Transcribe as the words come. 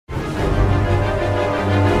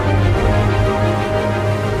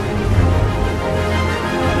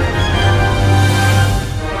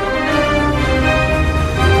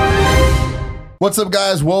What's up,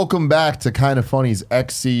 guys? Welcome back to Kind of Funny's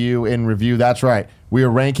XCU in Review. That's right. We are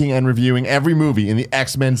ranking and reviewing every movie in the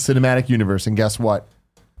X-Men cinematic universe. And guess what?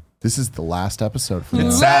 This is the last episode for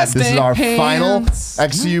this. This is our final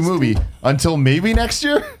XCU movie until maybe next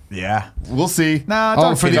year. Yeah. We'll see.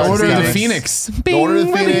 No, for the Order of the Phoenix. The Order of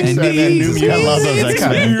the Phoenix. And then New Mutants. I love those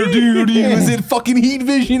X-Men. Is it fucking heat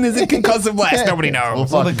vision? Is it concussive blast? Nobody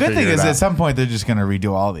knows. Well, the good thing is at some point they're just going to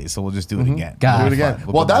redo all these, so we'll just do it again. Do it again.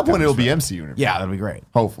 Well, at that point it'll be MCU universe. Yeah, that'll be great.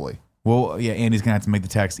 Hopefully. Well, yeah, Andy's going to have to make the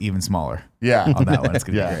text even smaller. Yeah. On that one. It's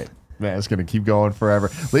going to be great. Man, it's going to keep going forever.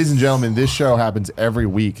 Ladies and gentlemen, this show happens every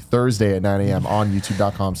week, Thursday at 9 a.m. on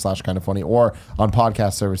youtube.com/kindoffunny or on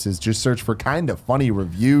podcast services. Just search for Kind of Funny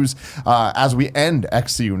Reviews. As we end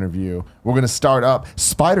XCU in review, we're going to start up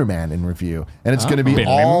Spider-Man in review. And it's going to be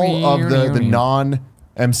all of the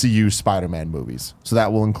non-MCU Spider-Man movies. So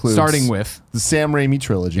that will include... Starting with... the Sam Raimi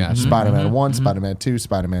trilogy. Spider-Man 1, Spider-Man 2,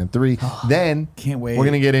 Spider-Man 3. Then can't wait. We're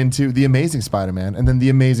going to get into The Amazing Spider-Man and then The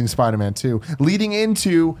Amazing Spider-Man 2, leading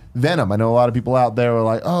into Venom. I know a lot of people out there are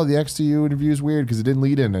like, oh, the XCU interview is weird because it didn't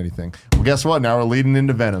lead into anything. Well, guess what? Now we're leading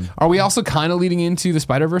into Venom. Are we also kind of leading into the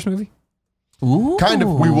Spider-Verse movie? Ooh. Kind of.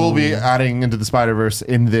 We will be adding into the Spider-Verse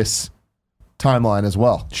in this timeline as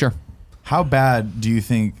well. Sure. How bad do you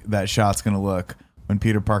think that shot's going to look when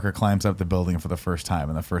Peter Parker climbs up the building for the first time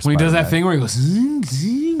in the first When he does Spider-Man? that thing where he goes... Zing,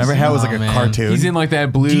 zing, Remember how it was like a cartoon? He's in like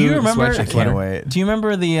that blue Do you remember? sweatshirt. I can't wait. Do you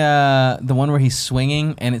remember the one where he's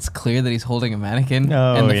swinging and it's clear that he's holding a mannequin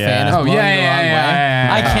and the fan is Oh, blowing yeah, the yeah, wrong yeah, way? yeah,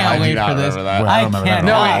 yeah. I can't wait for this. Well, I don't remember can't.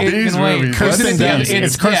 that at all. These movies. Kirsten Dunst.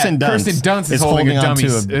 It's Kirsten Dunst. Kirsten Dunst is It's holding a holding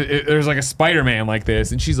dummy. onto There's like a Spider-Man like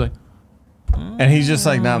this, and she's like... And he's just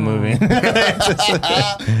like not moving.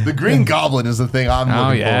 The Green Goblin is the thing I'm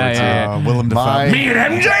looking forward to. Willem Dafoe. Me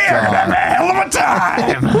and MJ are gonna have a hell of a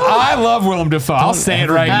time. I love Willem Dafoe. I'll say it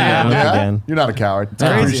right now. Yeah? Again. You're not a coward. I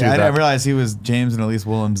Crazy. appreciate I that. didn't realize he was James and Elise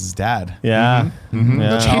Williams' dad. Yeah.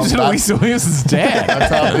 Yeah. James and Elise Williams is dead.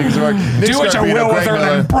 That's how things work. Do what you will with her,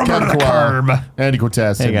 then bring her to the curb. Andy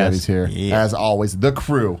Cortez, Tim guys. Geddes here. Yeah. As always, the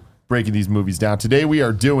crew breaking these movies down. Today we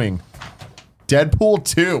are doing Deadpool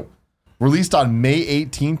 2, released on May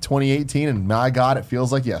 18th, 2018, and my God, it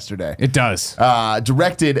feels like yesterday. It does.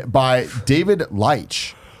 Directed by David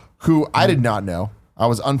Leitch, who I did not know. I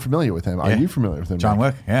was unfamiliar with him. Are you familiar with him? John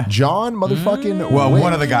Nick? Wick, yeah. John motherfucking Well, Wick.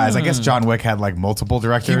 one of the guys. I guess John Wick had like multiple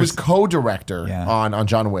directors. He was co-director Yeah. on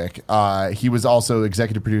John Wick. He was also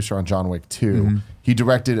executive producer on John Wick 2. He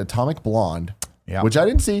directed Atomic Blonde, Yep. which I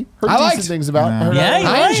didn't see. Heard I decent liked. things about. Heard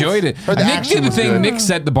I enjoyed it. the Nick action did the was thing. good. Nick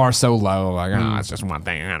set the bar so low. Like, oh, it's just one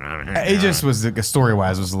thing. It just was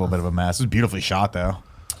story-wise was a little bit of a mess. It was beautifully shot though.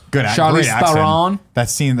 Good, Charlize great action. Theron. That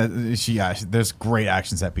scene that there's great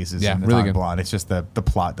action set pieces. Yeah, in the really Atomic good. Blonde. It's just the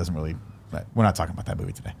plot doesn't really. We're not talking about that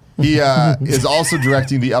movie today. He is also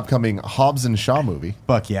directing the upcoming Hobbs and Shaw movie.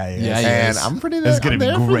 Fuck yeah, he is. Yeah, he And is. I'm pretty It's I'm gonna be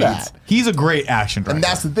there for great. that. He's a great action director. And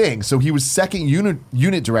that's the thing. So he was second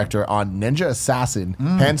unit director on Ninja Assassin,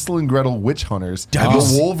 Hansel and Gretel Witch Hunters, Have you The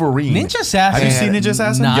seen- Wolverine. Ninja Assassin. Have you seen Ninja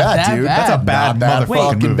Assassin? Not Yeah, that dude. bad. That's a bad Not that motherfucking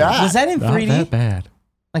fucking movie. bad. Was that in 3D? bad.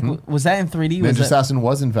 Like, was that in 3D? Was Ninja that- Assassin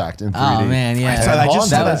was in fact in 3D. Oh man, yeah. So I just Han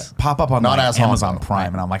saw did that it. pop up on Not like as Han, Amazon though.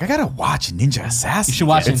 Prime, and I'm like, I gotta watch Ninja Assassin. You should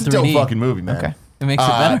watch it in It's a dope 3D. fucking movie, man. Okay. It makes it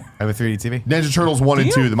better. I have a 3D TV. Ninja Turtles 1 and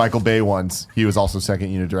you? 2, the Michael Bay ones. He was also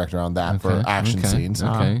second unit director on that for action scenes.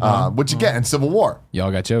 Okay. Which again, and Civil War Y'all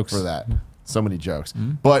got jokes. for that. So many jokes.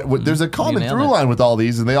 But there's a common nailed through it. line with all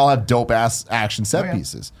these, and they all have dope ass action set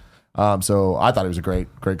pieces. So I thought it was a great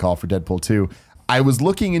call for Deadpool 2. I was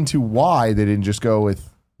looking into why they didn't just go with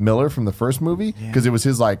Miller from the first movie, because it was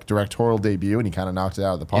his like directorial debut, and he kind of knocked it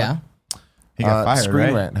out of the park. Yeah. He got fired, Screen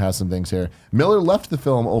right? Rant has some things here. Miller left the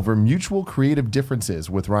film over mutual creative differences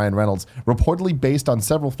with Ryan Reynolds, reportedly based on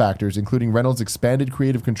several factors, including Reynolds' expanded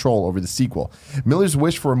creative control over the sequel. Miller's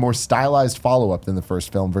wish for a more stylized follow-up than the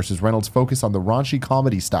first film versus Reynolds' focus on the raunchy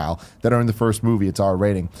comedy style that earned the first movie its R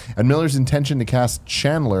rating, and Miller's intention to cast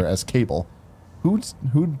Chandler as Cable.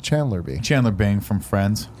 Who'd Chandler be? Chandler Bing from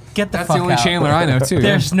Friends. Get the That's fuck the only out. Chandler I know too.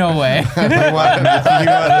 There's no way. You want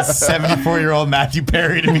a 74-year-old Matthew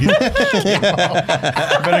Perry to be?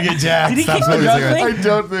 Better get jacked. Did he Stop kick the smoking drug cigarettes. thing? I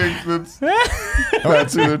don't think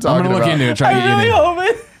that's who they're I'm talking gonna look about. into it. Try to get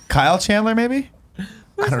in it. Kyle Chandler, maybe?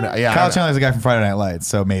 I don't know. Yeah, I Kyle don't know. Chandler's the guy from Friday Night Lights,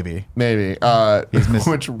 so maybe. Maybe. He's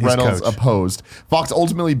Which Reynolds coach. opposed. Fox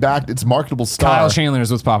ultimately backed its marketable star. Kyle Chandler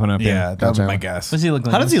is what's popping up. Yeah, here. that would be Chandler. my guess. What's he look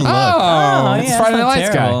like? How does he look? Oh, Oh, it's yeah, Friday that's Night not Lights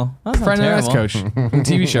terrible. guy. That's not Friday Night Lights terrible. coach. From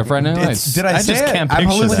TV show Friday Night Lights. Did I say just it? can't I'm picture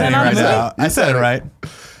hallucinating that. right You said now. it. I said it right.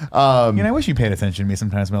 Um, I wish you paid attention to me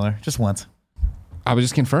sometimes, Miller. Just once. I was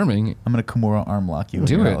just confirming. I'm gonna Kimura arm lock you.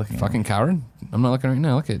 Do it, fucking coward. I'm not looking right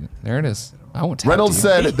now. Look at it. There it is. I won't. Reynolds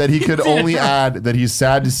said that he could only add that he's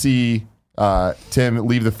sad to see Tim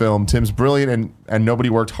leave the film. Tim's brilliant, and nobody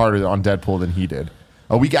worked harder on Deadpool than he did.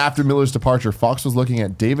 A week after Miller's departure, Fox was looking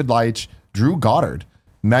at David Leitch, Drew Goddard,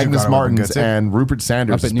 Magnus Martins, and Rupert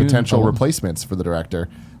Sanders as potential replacements for the director.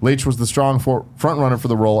 Leitch was the strong front-runner for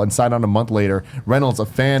the role and signed on a month later. Reynolds, a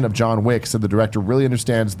fan of John Wick, said the director really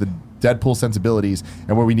understands the Deadpool sensibilities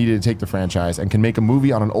and where we needed to take the franchise and can make a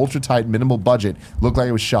movie on an ultra-tight, minimal budget look like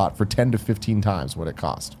it was shot for 10 to 15 times what it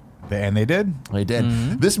cost. And they did. They did.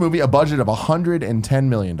 This movie, a budget of $110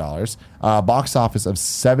 million, box office of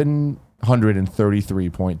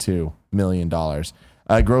 $733.2 million.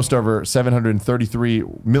 Grossed over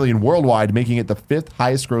 $733 million worldwide, making it the 5th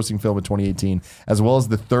highest grossing film in 2018, as well as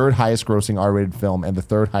the 3rd highest grossing R-rated film and the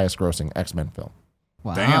 3rd highest grossing X-Men film.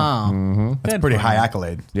 Wow. Damn. That's a pretty high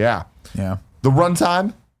accolade. Yeah. Yeah. The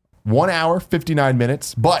runtime, 1 hour, 59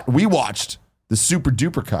 minutes, but we watched the super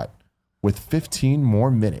duper cut with 15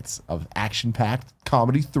 more minutes of action-packed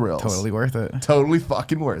comedy thrills. Totally worth it. Totally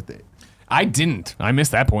fucking worth it. I didn't. I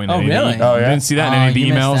missed that point. Oh, in really? Oh, yeah. Didn't see that in any of the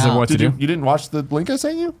you missed emails out. of what to do. You didn't watch the link I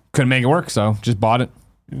sent you? Couldn't make it work, so just bought it.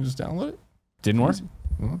 You can just download it? Didn't work.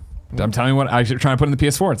 I'm telling you what, I should try and put it in the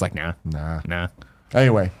PS4. It's like, nah.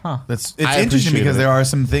 Anyway. It's I interesting appreciate because it. there are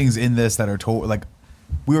some things in this that are like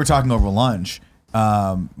we were talking over lunch.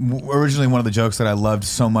 Originally, one of the jokes that I loved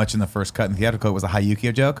so much in the first cut in the theatrical was a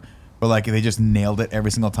Hayukio joke. But like they just nailed it every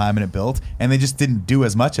single time and it built, and they just didn't do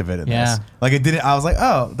as much of it in this. Like it didn't. I was like,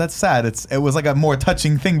 oh, that's sad. It was like a more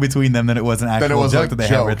touching thing between them than it was an actual joke like that they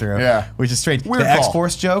joke. hammered through. Yeah, which is strange. Weird The call.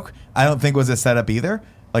 X-Force joke, I don't think was a setup either.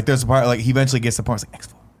 Like there's a part like he eventually gets the part, it's like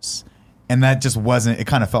X-Force, and that just wasn't. It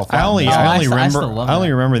kind of fell flat. I only I still love that.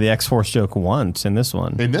 remember the X-Force joke once in this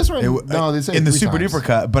one. In this one? No, they say in the 3 super times. duper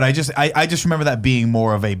cut, but I just remember that being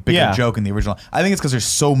more of a bigger joke in the original. I think it's because there's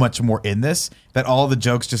so much more in this that all the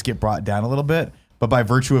jokes just get brought down a little bit. But by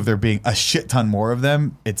virtue of there being a shit ton more of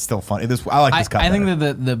them, it's still fun. I like this cut. I think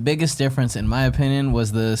that the biggest difference, in my opinion,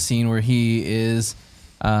 was the scene where he is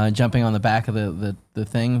jumping on the back of the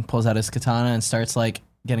thing, pulls out his katana, and starts like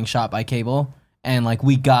getting shot by Cable. And like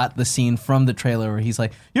we got the scene from the trailer where he's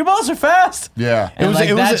like, "Your balls are fast." Yeah. And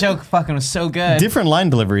that joke fucking was so good. Different line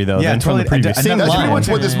delivery though than from the previous. Same That's pretty line. much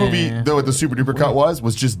what this movie, though, what the super duper cut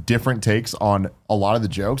was just different takes on a lot of the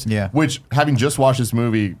jokes. Yeah. Which, having just watched this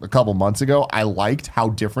movie a couple months ago, I liked how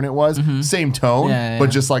different it was. Same tone, but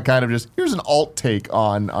just like kind of just here's an alt take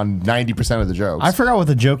on 90% of the jokes. I forgot what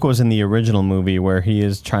the joke was in the original movie where he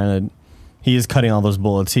is cutting all those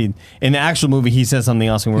bullets. In the actual movie, he says something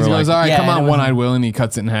else, and He we're goes, like, all right, Yeah, come and on, it one-eyed Will, and he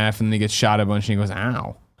cuts it in half, and then he gets shot a bunch, and he goes,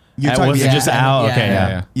 ow. You're was it talking, just out? Yeah, Okay,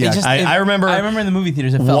 yeah. yeah. I remember in the movie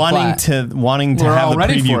theaters it felt wanting flat. to We're have all the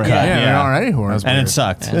ready preview for it. cut. Yeah, we're all ready for it. And it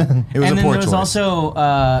sucked. it was and a then poor there was choice. also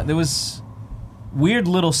there was weird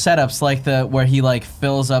little setups like where he like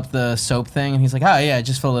fills up the soap thing and he's like, oh yeah, I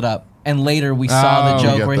just filled it up. And later we saw the you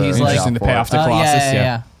joke get where the he's payoff like, Interesting to pay off to Colossus.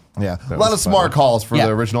 yeah. Yeah, a lot of smart calls for Yeah.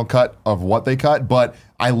 the original cut of what they cut, but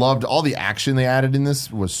I loved all the action they added in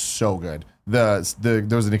this was so good. There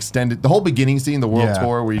was an extended, the whole beginning scene, the world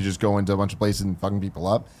tour where you just go into a bunch of places and fucking people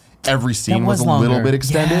up. Every scene was a little longer. bit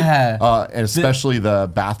extended, Yeah. and especially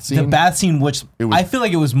the bath scene. The bath scene, which was- I feel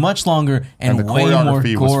like it was much longer and the way more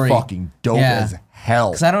choreography gory. was fucking dope Yeah. as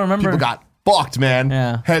hell. 'Cause I don't remember- People got fucked, man.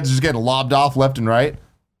 Yeah. Heads just getting lobbed off left and right.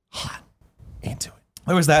 Hot. Into it.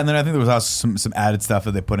 There was that, and then I think there was also some added stuff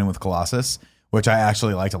that they put in with Colossus, which I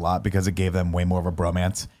actually liked a lot because it gave them way more of a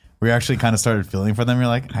bromance. We actually kind of started feeling for them. You're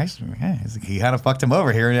like, he kind of fucked him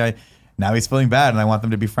over here, and now he's feeling bad, and I want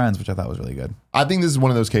them to be friends, which I thought was really good. I think this is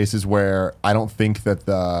one of those cases where I don't think that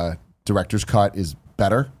the director's cut is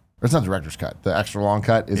better. Or it's not the director's cut. The extra long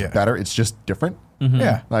cut is better. It's just different.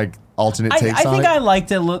 Yeah. Like alternate I takes on think it. I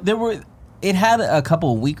liked it. It had a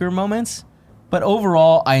couple weaker moments, but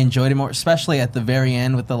overall I enjoyed it more, especially at the very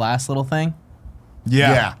end with the last little thing.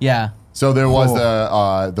 Yeah. Yeah. So there was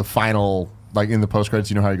Cool. the final, like in the post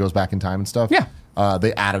credits, you know how he goes back in time and stuff? Yeah.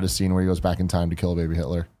 They added a scene where he goes back in time to kill baby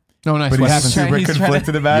Hitler. No, nice. But What he's happens? super He's trying to-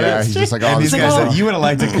 conflicted about Yeah, it. he's just like, oh, and this these guy's guys, like, you would have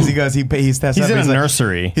liked it because he goes, he's tested He's up. in a like-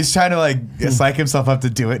 nursery. He's trying to like psych himself up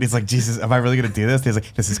to do it. He's like, Jesus, am I really gonna do this? He's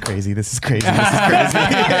like, this is crazy. This is crazy. This is crazy.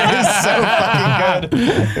 It was so fucking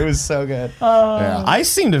good. It was so good. yeah. I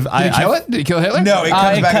seem to. Did he kill it? Did he kill Hitler? No, it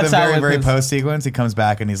comes it back in cuts the out very, with very his- post sequence. He comes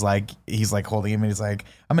back and he's like holding him and he's like,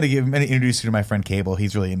 I'm gonna introduce you to my friend Cable.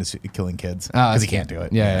 He's really into killing kids because he can't do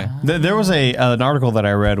it. Yeah. There was an article that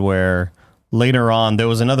I read where later on, there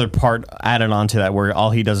was another part added onto that where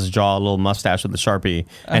all he does is draw a little mustache with a Sharpie,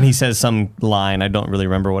 and he says some line. I don't really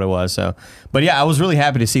remember what it was. So, but yeah, I was really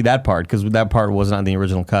happy to see that part because that part was not in the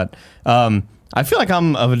original cut. I feel like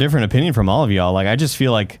I'm of a different opinion from all of y'all. Like, I just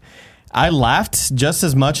feel like I laughed just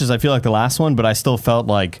as much as I feel like the last one, but I still felt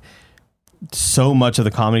like so much of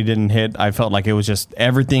the comedy didn't hit. I felt like it was just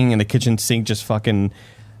everything in the kitchen sink, just fucking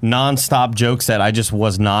nonstop jokes that I just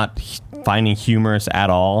was not finding humorous at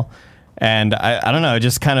all. And I don't know,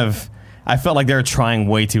 just kind of, I felt like they were trying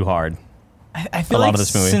way too hard. I feel like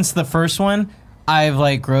since the first one, I've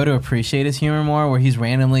like grown to appreciate his humor more, where he's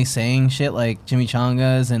randomly saying shit like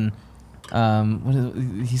chimichangas and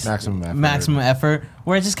he's maximum effort,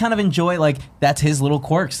 where I just kind of enjoy, like, that's his little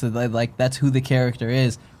quirks, like that's who the character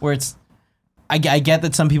is. Where it's, I get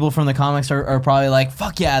that some people from the comics are probably like,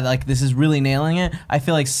 fuck yeah, like this is really nailing it. I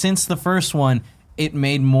feel like since the first one, it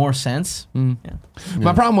made more sense. Yeah.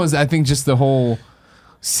 My problem was, I think, just the whole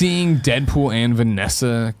seeing Deadpool and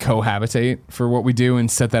Vanessa cohabitate for what we do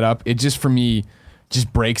and set that up. It just, for me,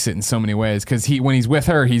 just breaks it in so many ways, because when he's with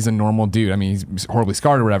her, he's a normal dude. I mean, he's horribly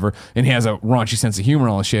scarred or whatever, and he has a raunchy sense of humor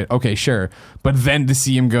and all this shit. Okay, sure, but then to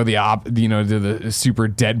see him go to the super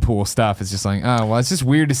Deadpool stuff, it's just like, oh well, it's just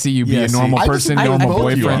weird to see you be a normal person, normal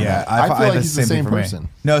boyfriend. Yeah, I feel like he's the same person.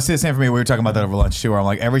 No, it's the same for me. We were talking about that over lunch too, where I'm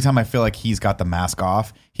like, every time I feel like he's got the mask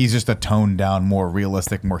off, he's just a toned down, more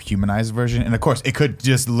realistic, more humanized version. And of course, it could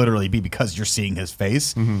just literally be because you're seeing his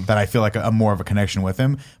face that I feel like a more of a connection with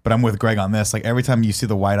him. But I'm with Greg on this. Like, every time you see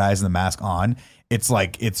the white eyes and the mask on, it's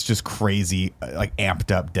like, it's just crazy, like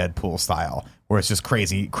amped up Deadpool style, where it's just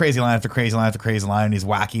crazy line after crazy line after crazy line, and he's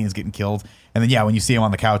wacky and he's getting killed. And then, yeah, when you see him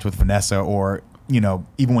on the couch with Vanessa, or, you know,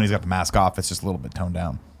 even when he's got the mask off, it's just a little bit toned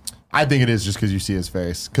down. I think it is just because you see his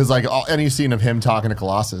face. Because like any scene of him talking to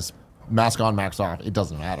Colossus, mask on, mask off, it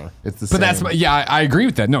doesn't matter. It's the same. But I agree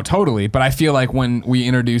with that. No, totally. But I feel like when we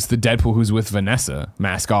introduce the Deadpool who's with Vanessa,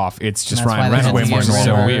 mask off, it's just Ryan Reynolds. Way more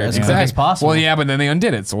so weird. As quick as possible. Well, yeah, but then they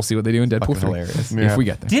undid it, so we'll see what they do in Deadpool 3. Hilarious. If we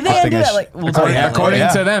get there. Did they undo that? Like, according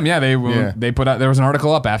to them, they put out, there was an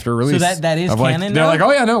article up after release. So that is canon. They're like,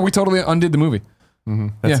 oh yeah, no, we totally undid the movie.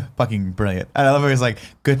 That's fucking brilliant. I love it. It's like,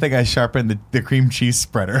 good thing I sharpened the cream cheese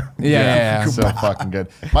spreader. Yeah. So fucking good.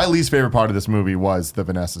 My least favorite part of this movie was the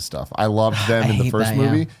Vanessa stuff. I loved them in the first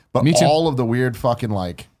movie, but all of the weird fucking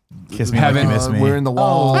like kiss me like you miss me. We're in the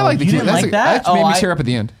wall. I like the you didn't like that? That made me tear up at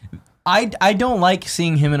the end. I don't like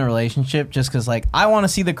seeing him in a relationship, just because, like, I want to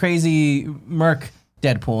see the crazy merc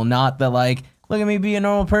Deadpool, not the like, look at me be a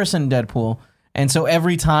normal person Deadpool. And so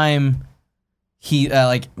every time he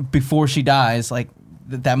like, before she dies, like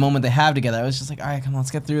that moment they have together, I was just like, all right, come on, let's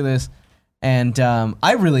get through this. And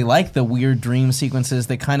I really like the weird dream sequences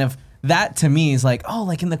that kind of, that to me is like, oh,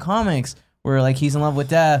 like in the comics where like he's in love with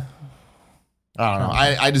death. I don't know.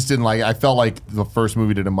 I just didn't like it. I felt like the first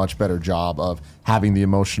movie did a much better job of having the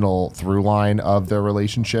emotional through line of their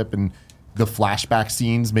relationship and the flashback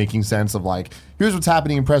scenes making sense of like, here's what's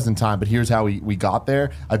happening in present time, but here's how we got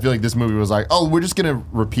there. I feel like this movie was like, oh, we're just going to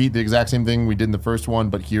repeat the exact same thing we did in the first one,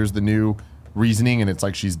 but here's the new reasoning, and it's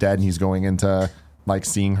like she's dead and he's going into like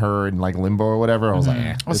seeing her in like limbo or whatever. I was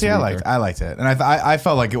like, well, see, I liked it, and I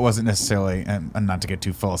felt like it wasn't necessarily, and not to get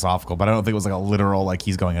too philosophical, but I don't think it was like a literal like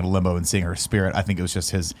he's going into limbo and seeing her spirit. I think it was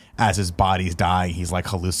just as his body's dying, he's like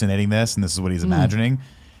hallucinating this, and this is what he's imagining.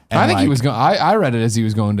 And I think he was going. I read it as he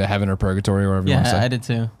was going to heaven or purgatory or whatever. you want to say. I did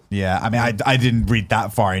too. Yeah, I mean, I didn't read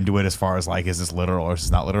that far into it as far as like, is this literal or is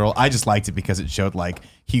this not literal? I just liked it because it showed like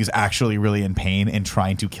he was actually really in pain and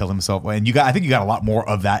trying to kill himself. And I think you got a lot more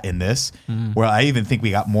of that in this, where I even think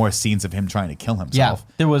we got more scenes of him trying to kill himself.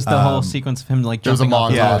 Yeah, there was the whole sequence of him like there was a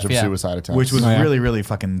jumping montage of suicide attempts, which was really, really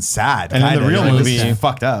fucking sad. And in the real movie,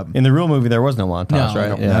 fucked up. In the real movie, there was no montage,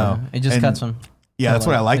 right? No, it just cuts him. Yeah, that's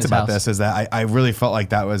what I liked about this, is that I really felt like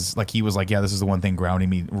that was like, he was like, yeah, this is the one thing grounding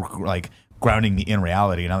me in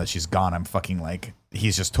reality. Now that she's gone, I'm fucking like,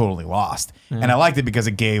 he's just totally lost. And I liked it because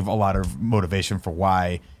it gave a lot of motivation for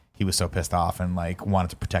why he was so pissed off and like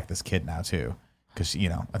wanted to protect this kid now too. Because, you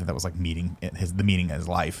know, I think that was like the meaning of his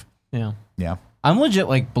life. Yeah. Yeah. I'm legit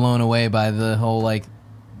like blown away by the whole like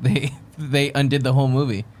they undid the whole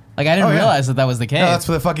movie. Like, I didn't realize that was the case.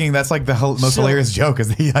 No, that's like the most hilarious joke, is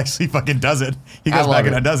that he actually fucking does it. He goes back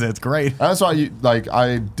and undoes it. It's great. That's why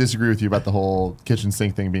I disagree with you about the whole kitchen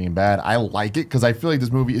sink thing being bad. I like it because I feel like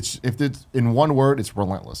this movie, if it's in one word, it's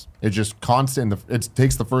relentless. It's just constant. It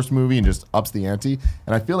takes the first movie and just ups the ante.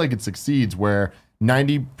 And I feel like it succeeds where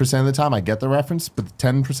 90% of the time I get the reference, but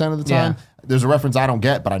 10% of the time there's a reference I don't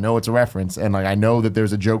get, but I know it's a reference. And like, I know that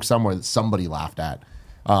there's a joke somewhere that somebody laughed at.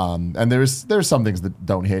 And there's some things that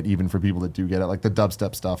don't hit even for people that do get it, like the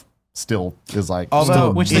dubstep stuff. still is like.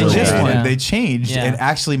 Although Which in they this changed. one Yeah. they changed Yeah. and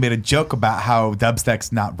actually made a joke about how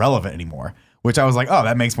dubstep's not relevant anymore, which I was like, oh,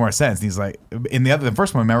 that makes more sense. And he's like, in the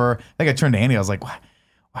first one, remember? I think I turned to Andy. I was like, why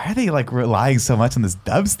are they like relying so much on this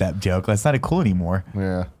dubstep joke? That's not cool anymore.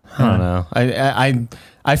 Yeah. I don't know.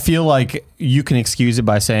 I feel like you can excuse it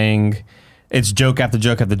by saying it's joke after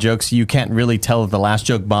joke after joke, so you can't really tell if the last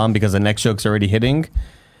joke bombed because the next joke's already hitting.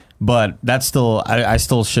 But that's still, I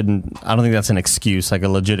still shouldn't. I don't think that's an excuse, like a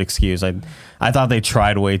legit excuse. I thought they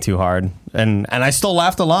tried way too hard, and I still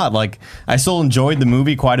laughed a lot. Like I still enjoyed the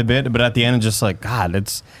movie quite a bit, but at the end, it's just like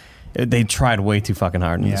God, they tried way too fucking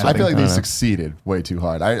hard. Yeah. I feel like they don't know. succeeded way too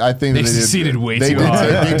hard. I think They that succeeded way too did,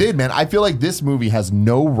 hard. They did, man. I feel like this movie has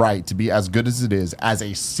no right to be as good as it is as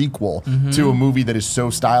a sequel to a movie that is so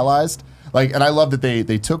stylized. Like, and I love that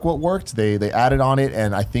they took what worked, they added on it,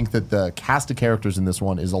 and I think that the cast of characters in this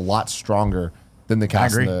one is a lot stronger than the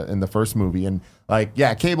cast in the first movie. And like,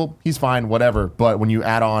 yeah, Cable, he's fine, whatever. But when you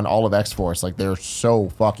add on all of X-Force, like they're so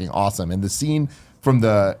fucking awesome. And the scene from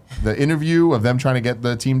the interview of them trying to get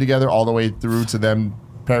the team together all the way through to them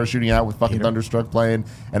parachuting out with fucking Thunderstruck playing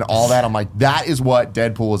and all that, I'm like, that is what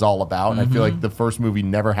Deadpool is all about. And I feel like the first movie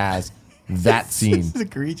never has that scene. It's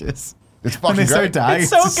egregious. It's When fucking they great. start dying,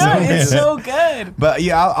 It's so good. It's so good. But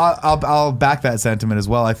yeah, I'll back that sentiment as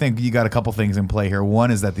well. I think you got a couple things in play here.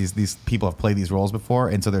 One is that these people have played these roles before,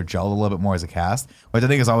 and so they're gelled a little bit more as a cast, which I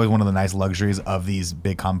think is always one of the nice luxuries of these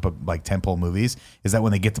big comic book like tentpole movies. Is that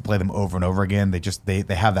when they get to play them over and over again, they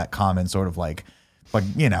have that common sort of like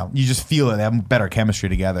you know, you just feel it. They have better chemistry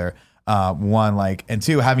together. One, like, and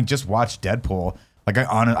two, having just watched Deadpool, like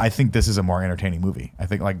I think this is a more entertaining movie. I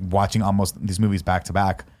think like watching almost these movies back to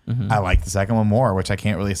back, I like the second one more, which I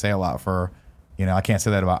can't really say a lot for, you know, I can't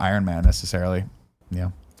say that about Iron Man necessarily. Yeah.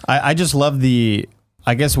 I just love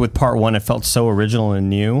I guess with part one, it felt so original and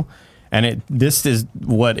new. And this is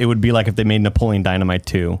what it would be like if they made Napoleon Dynamite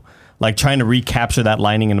 2. Like trying to recapture that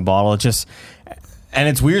lining in a bottle. And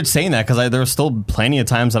it's weird saying that because there were still plenty of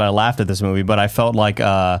times that I laughed at this movie, but I felt like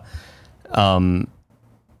I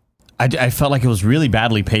felt like it was really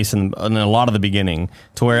badly paced in a lot of the beginning,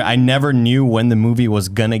 to where I never knew when the movie was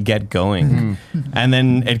gonna get going, and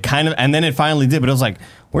then it finally did. But it was like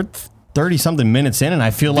we're 30 something minutes in, and I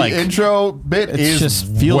feel like the intro bit it is just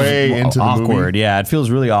feels way into the awkward. movie. Yeah, it feels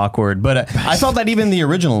really awkward. But I felt that even the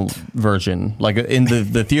original version, like in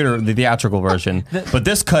the theatrical version, but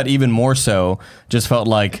this cut even more so, just felt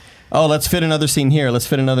like, oh, let's fit another scene here, let's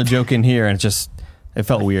fit another joke in here, and it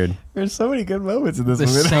felt weird. There's so many good moments in this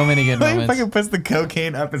There's movie. so many good Like, moments. fucking puts the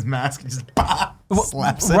cocaine up his mask and just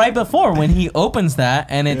slaps it. Right before when he opens that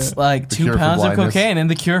and it's like The 2 cure for pounds of blindness. cocaine and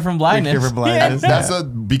the cure from blindness. Cure for blindness. That's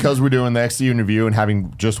because we're doing the XCU review and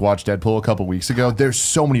having just watched Deadpool a couple weeks ago. There's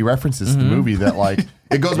so many references to the movie that like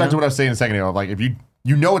it goes back to what I was saying a second ago. Like if you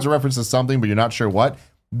know it's a reference to something, but you're not sure what.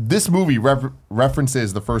 This movie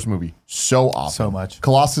references the first movie so often. So much.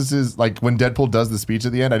 Colossus is like when Deadpool does the speech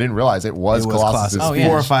at the end. I didn't realize it was Colossus' Oh, speech. yeah.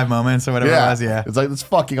 4 or 5 moments or whatever it was. Yeah. It's like it's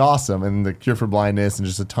fucking awesome, and the cure for blindness and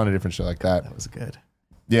just a ton of different shit like that. That was good.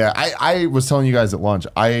 Yeah, I was telling you guys at lunch.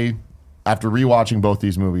 After rewatching both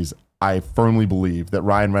these movies, I firmly believe that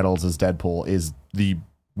Ryan Reynolds as Deadpool is the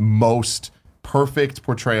most perfect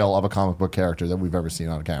portrayal of a comic book character that we've ever seen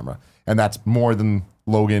on camera, and that's more than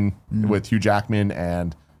Logan with Hugh Jackman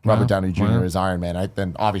and Robert Downey Jr. as Iron Man.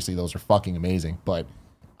 Then obviously those are fucking amazing, but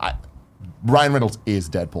Ryan Reynolds is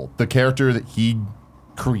Deadpool. The character that he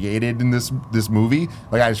created in this movie,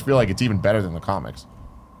 like I just feel like it's even better than the comics.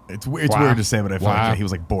 It's Wow. weird to say, but I feel Wow. like he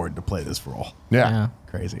was like bored to play this role. Yeah, Yeah.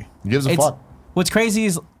 Crazy. he gives a It's- fuck. What's crazy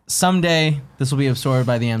is someday this will be absorbed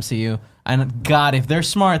by the MCU. And God, if they're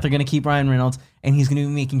smart, they're going to keep Ryan Reynolds and he's going to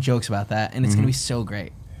be making jokes about that. And it's going to be so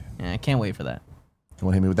great. Yeah, I can't wait for that. You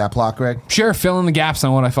want to hit me with that plot, Greg? Sure, fill in the gaps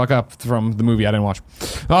on what I fuck up from the movie I didn't watch.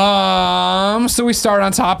 So we start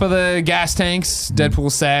on top of the gas tanks.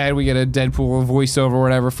 Deadpool's sad. We get a Deadpool voiceover or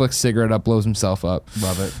whatever. Flicks cigarette up, blows himself up.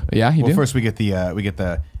 Love it. Yeah, you Well, do. first we get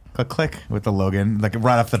the click with the Logan, like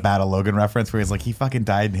right off the bat, a Logan reference where he's like, he fucking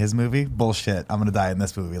died in his movie. Bullshit. I'm gonna die in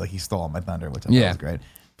this movie. Like he stole my thunder, which I thought was great.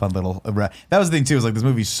 Fun little. That was the thing too. Is like this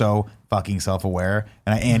movie's so fucking self-aware,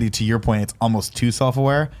 and Andy, to your point, it's almost too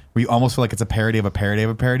self-aware. Where you almost feel like it's a parody of a parody of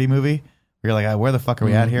a parody movie. You're like, where the fuck are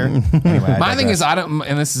we at here? Anyway, My thing is, I don't,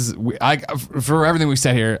 and this is, for everything we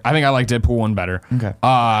said here, I think I like Deadpool 1 better.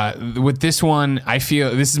 Okay. With this one, I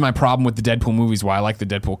feel this is my problem with the Deadpool movies. Why I like the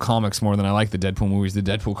Deadpool comics more than I like the Deadpool movies, the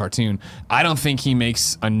Deadpool cartoon. I don't think he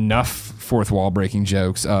makes enough fourth wall breaking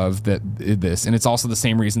jokes of this, and it's also the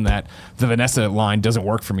same reason that the Vanessa line doesn't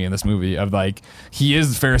work for me in this movie. Of like, he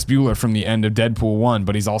is Ferris Bueller from the end of Deadpool 1,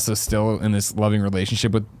 but he's also still in this loving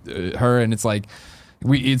relationship with her, and it's like,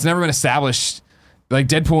 it's never been established. Like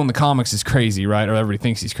Deadpool in the comics is crazy, right? Or everybody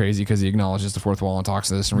thinks he's crazy because he acknowledges the fourth wall and talks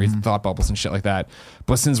to this and reads thought bubbles and shit like that.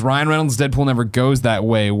 But since Ryan Reynolds' Deadpool never goes that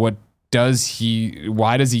way, why does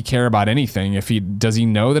he care about anything? Does he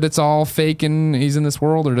know that it's all fake and he's in this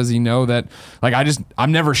world, or does he know that, like,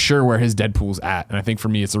 I'm never sure where his Deadpool's at. And I think for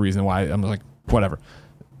me, it's the reason why I'm like, whatever.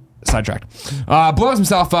 Sidetracked. Blows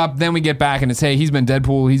himself up. Then we get back and it's, hey, he's been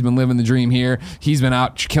Deadpool. He's been living the dream here. He's been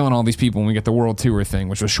out killing all these people. And we get the world tour thing,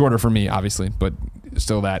 which was shorter for me, obviously, but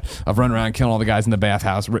still that of running around killing all the guys in the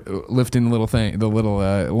bathhouse, lifting the little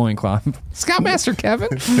loincloth. Scoutmaster Kevin.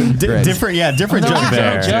 Different joke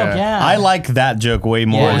there. Joke, yeah. I like that joke way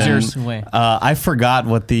more. What was than, yours? Way. I forgot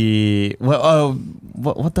what the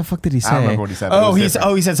what the fuck did he say? I don't remember what he said.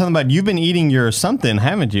 He said something about you've been eating your something,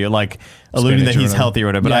 haven't you? Like alluding that he's healthy or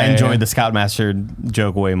whatever. But I enjoyed the Scoutmaster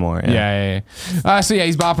joke way more. Yeah. So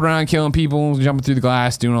he's bopping around, killing people, jumping through the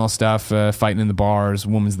glass, doing all stuff, fighting in the bars.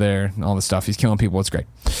 Woman's there, all this stuff. He's killing people. It's great.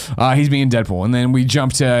 He's being Deadpool, and then we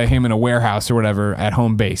jump to him in a warehouse or whatever at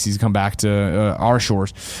home base. He's come back to our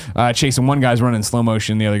shores, chasing one guy's running in slow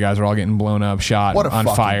motion. The other guys are all getting blown up, shot, What a on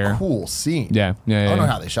fucking fire. cool scene. Yeah. I don't know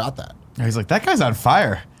how they shot that. He's like, that guy's on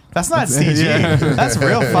fire. That's not CG. That's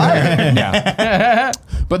real fire. Yeah.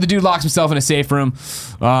 But the dude locks himself in a safe room.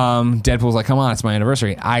 Deadpool's like, come on, it's my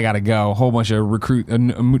anniversary. I gotta go. A whole bunch of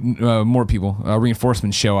more people,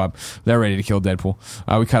 reinforcements show up. They're ready to kill Deadpool.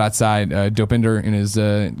 We cut outside. Dopinder in his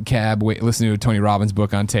cab, listening to a Tony Robbins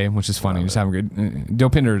book on tape, which is funny. Just having good.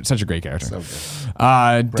 Dopinder, such a great character. So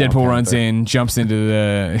good. Deadpool runs in, jumps into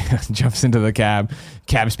the cab.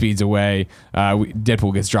 Cab speeds away.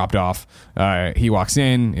 Deadpool gets dropped off. He walks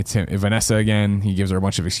in. It's him, Vanessa again. He gives her a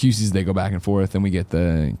bunch of excuses. They go back and forth, and we get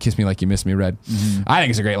the "Kiss Me Like You Miss Me" read. I think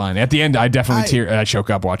it's a great line. At the end, I definitely I choke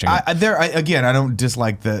up watching it. I don't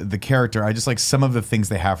dislike the character. I just like some of the things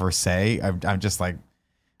they have her say. I'm just like,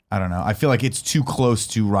 I don't know. I feel like it's too close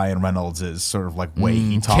to Ryan Reynolds' sort of like way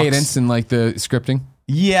he talks. Cadence and like the scripting.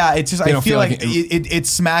 Yeah, it's just I feel like it it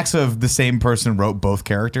smacks of the same person wrote both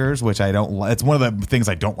characters, which I don't. It's one of the things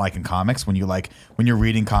I don't like in comics when you're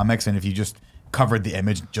reading comics and if you just covered the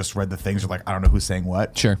image, just read the things, you're like, I don't know who's saying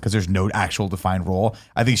what. Sure, because there's no actual defined role.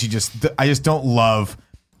 I think I just don't love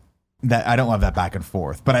that. I don't love that back and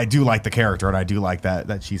forth, but I do like the character and I do like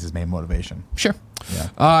that she's his main motivation. Sure.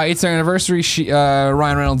 Yeah. It's their anniversary.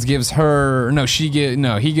 Ryan Reynolds gives her he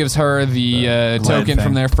gives her the token thing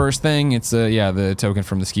from their first thing. It's the token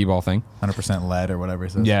from the skee ball thing. 100% lead or whatever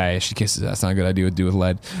he says. Yeah, she kisses. That's not a good idea to do with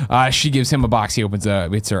lead. She gives him a box. He opens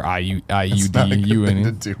up. It's her IUD.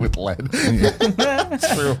 To do with lead.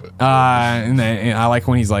 It's true. And I like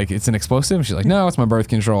when he's like, it's an explosive. She's like, no, it's my birth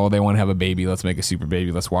control. They want to have a baby. Let's make a super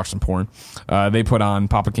baby. Let's watch some porn. They put on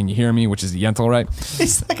Papa Can You Hear Me, which is the Yentl, right?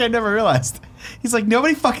 He's like, I never realized. He's like,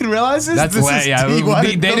 nobody fucking realizes that's this is yeah. They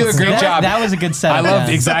do a great job. That was a good setup. I loved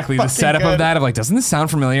yeah. exactly the setup good. of that. Of like, doesn't this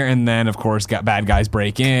sound familiar? And then, of course, got bad guys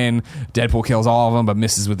break in. Deadpool kills all of them, but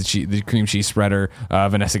misses with the cream cheese spreader.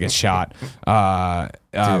 Vanessa gets shot.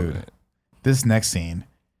 Dude, this next scene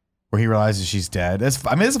where he realizes she's dead. It's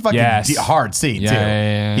a fucking hard scene too.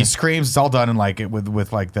 Yeah. He screams. It's all done in like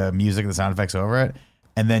with like the music and the sound effects over it,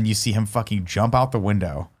 and then you see him fucking jump out the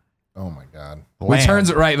window. Oh my god. Which turns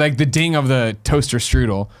it right, like the ding of the toaster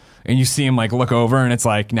strudel, and you see him like look over, and it's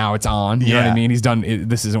like now it's on. You know what I mean? He's done.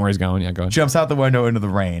 This isn't where he's going. Yeah, go ahead. Jumps out the window into the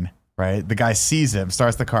rain. Right. The guy sees him,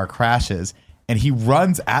 starts the car, crashes, and he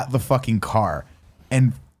runs at the fucking car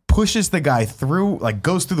and pushes the guy through, like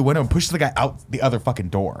goes through the window and pushes the guy out the other fucking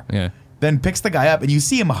door. Yeah. Then picks the guy up, and you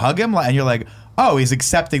see him hug him, and you're like, oh, he's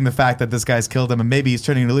accepting the fact that this guy's killed him, and maybe he's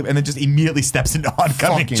turning to leave, and then just immediately steps into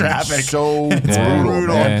oncoming Fucking traffic. So It's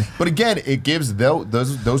brutal. Yeah. But again, it gives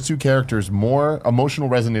those two characters more emotional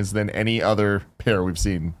resonance than any other pair we've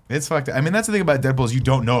seen. It's fucked. I mean, that's the thing about Deadpool is you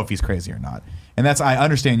don't know if he's crazy or not. And I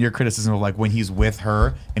understand your criticism of like when he's with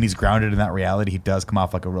her and he's grounded in that reality, he does come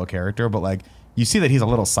off like a real character. But like you see that he's a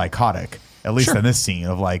little psychotic, at least in this scene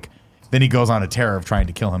of like, then he goes on a tear of trying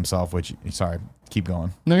to kill himself, which, sorry, keep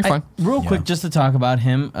going. No, you're fine. Real quick, just to talk about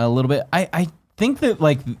him a little bit. I think that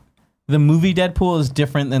like the movie Deadpool is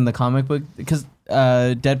different than the comic book because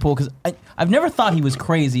I've never thought he was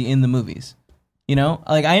crazy in the movies. You know,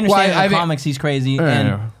 like I understand in the comics he's crazy,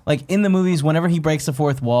 and like in the movies, whenever he breaks the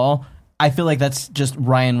fourth wall, I feel like that's just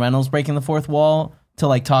Ryan Reynolds breaking the fourth wall to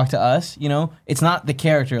like talk to us. You know, it's not the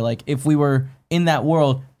character. Like if we were in that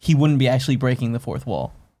world, he wouldn't be actually breaking the fourth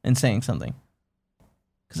wall and saying something.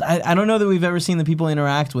 Because I don't know that we've ever seen the people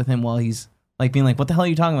interact with him while he's like being like, what the hell are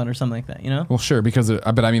you talking about, or something like that, you know? Well, sure, because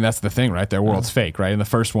but I mean that's the thing, right? Their world's fake, right? In the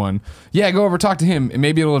first one, go over talk to him, and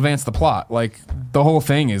maybe it'll advance the plot. Like the whole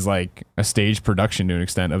thing is like a stage production to an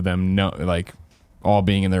extent of them, all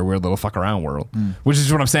being in their weird little fuck around world, which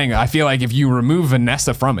is what I'm saying. I feel like if you remove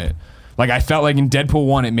Vanessa from it, like I felt like in Deadpool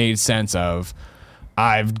 1, it made sense of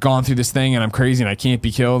I've gone through this thing and I'm crazy and I can't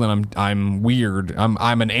be killed and I'm weird.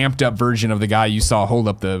 I'm an amped up version of the guy you saw hold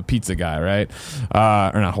up the pizza guy, right?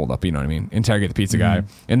 Or not hold up, you know what I mean? Interrogate the pizza guy.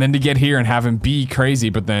 And then to get here and have him be crazy,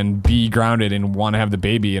 but then be grounded and want to have the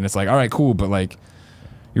baby. And it's like, all right, cool. But like,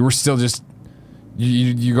 you were still just,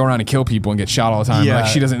 you go around and kill people and get shot all the time. Yeah. Like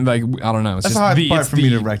she doesn't like, I don't know. It's That's just a hard the, part it's for me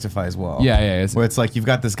the- to rectify as well. Yeah. Where it's like you've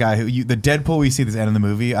got this guy who the Deadpool we see at the end of the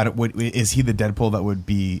movie. Is he the Deadpool that would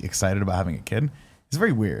be excited about having a kid? It's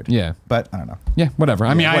very weird. Yeah. But I don't know. Yeah, whatever.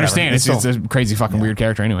 I mean, I whatever. understand. It's a crazy fucking weird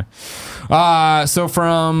character anyway. So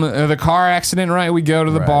from the car accident, right, we go to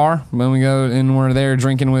the Right. bar. Then we go and we're there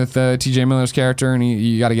drinking with TJ Miller's character, and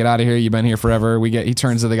you got to get out of here. You've been here forever. He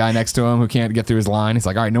turns to the guy next to him who can't get through his line. He's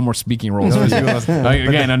like, all right, no more speaking roles. for you.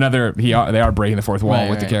 Again, they are breaking the fourth wall Right,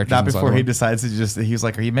 with the right. characters. Not inside before the he world. decides to just. He was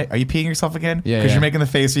like, "Are you peeing yourself again? Yeah, Because yeah. you're making the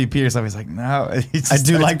face where you pee yourself." He's like, "No." I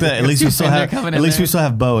do like that. At least we still And they're have. coming At in least we there. still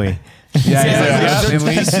have Bowie. Yeah, he's like, Yeah. at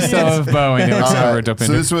least you still have Bo, and he looks over at So Dopinder.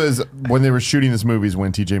 this was when they were shooting this movies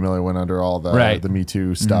when TJ Miller went under all the Right. the Me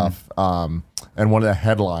Too stuff. And one of the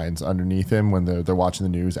headlines underneath him when they're watching the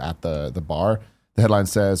news at the bar, the headline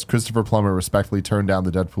says Christopher Plummer respectfully turned down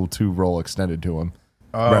the Deadpool 2 role extended to him.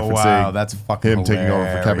 Oh wow, that's fucking him taking over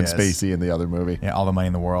for Kevin hilarious. Spacey in the other movie. Yeah, all the money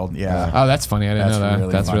in the world. Yeah, Oh, that's funny. I didn't That's know that.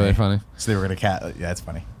 really That's really funny. So they were gonna Yeah, that's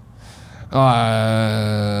funny.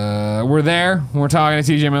 We're there. We're talking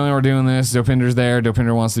to TJ Miller. We're doing this. Dopinder's there.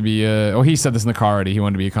 Dopinder wants to be he said this in the car already. He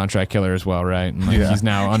wanted to be a contract killer as well, right? And like, Yeah. he's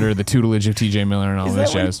now under the tutelage of TJ Miller and all Is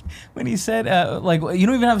those that shows. when he said, like, you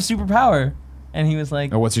don't even have a superpower? And he was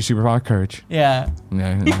like, Oh, what's your superpower? Courage. yeah.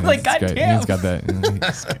 Yeah, He's like, got- "Goddamn." He's got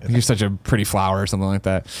that. You're such a pretty flower or something like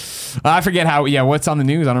that. I forget how. Yeah, what's on the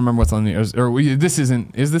news? I don't remember what's on the news. This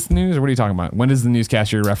isn't. Is this news or what are you talking about? When does the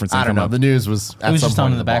newscast you're referencing I don't come know. up? The news was at It was some just point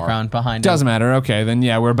on in the bar. background behind Doesn't him. matter. Okay, then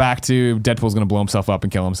yeah, we're back to Deadpool's gonna blow himself up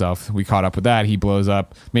and kill himself. We caught up with that. He blows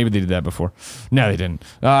up. Maybe they did that before. No, they didn't.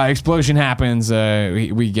 Explosion happens.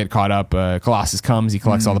 We get caught up. Colossus comes. He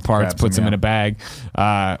collects all the parts, grabs puts him, them in yeah. a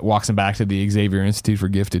bag, walks him back to the Xavier Institute for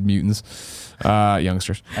Gifted Mutants,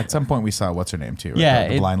 youngsters. At some point, we saw what's her name too. Right? Yeah,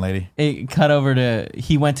 the blind lady. It cut over to,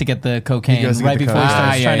 he went to get the cocaine goes to get right the before he cocaine.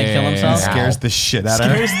 starts trying to kill himself. yeah. Scares the shit out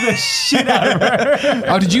of her. Scares the shit out of her.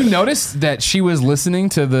 Oh, did you notice that she was listening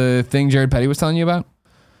to the thing Jared Petty was telling you about?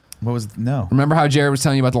 What was no? Remember how Jared was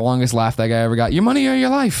telling you about the longest laugh that guy ever got? Your money or your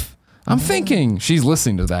life? I'm thinking. She's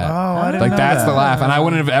listening to that. Oh, I didn't like know that's that. the laugh, and I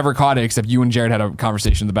wouldn't have ever caught it except you and Jared had a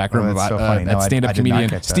conversation in the back room that's about so funny. No, that I stand-up did not comedian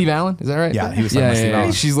catch that. Steve Allen. Is that right? Yeah, he was talking about Steve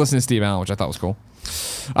Allen. She's listening to Steve Allen, which I thought was cool.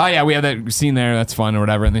 Oh yeah, we have that scene there. That's fun or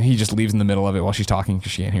whatever, and then he just leaves in the middle of it while she's talking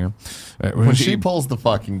because she can't hear him. When she pulls the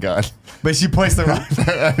fucking gun, But she placed the right.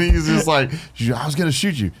 and he's just like, I was gonna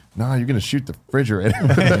shoot you. No, you're gonna shoot the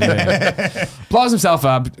refrigerator. blows himself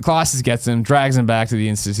up. Colossus gets him, drags him back to the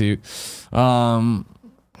institute.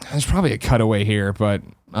 There's probably a cutaway here, but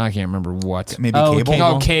I can't remember what. Maybe Oh, Cable. Cable.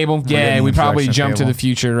 Oh, Cable. Yeah, getting we the probably introduction of jumped to Cable. the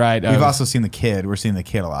future, right? We've also seen the kid. We're seeing the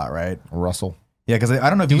kid a lot, right? Russell. Yeah, because I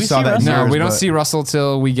don't know if you we saw see that. in Russell? No, yours, we don't but- see Russell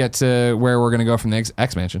till we get to where we're going to go from the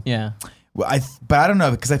X Mansion. Yeah. Well, but I don't know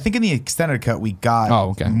because I think in the extended cut we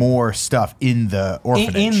got more stuff in the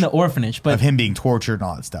orphanage. In the orphanage, but of him being tortured and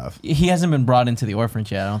all that stuff. he hasn't been brought into the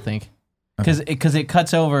orphanage yet, I don't think. Because it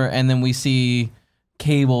cuts over and then we see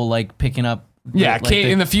Cable like picking up. Yeah, like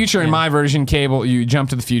in the future, in yeah. my version, Cable, you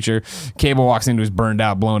jump to the future. Cable walks into his burned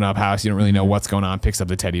out, blown up house. You don't really know what's going on. Picks up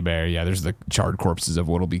the teddy bear. Yeah, there's the charred corpses of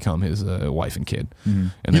what'll become his wife and kid.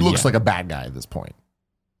 And He then, looks yeah. like a bad guy at this point.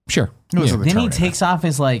 Sure. He looks Yeah. like the Then he Terminator. takes off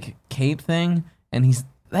his like cape thing and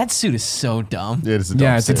that suit is so dumb. Yeah, it's a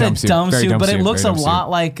Yeah, it's a suit. dumb It's a suit. dumb Very suit, dumb but it suit. looks a Very dumb lot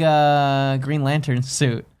like Green Lantern's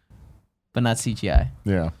suit, but not CGI.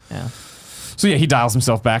 Yeah. Yeah. So yeah, he dials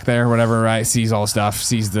himself back there, whatever, right? Sees all the stuff,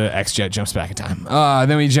 sees the X-Jet, jumps back in time.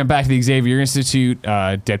 Then we jump back to the Xavier Institute.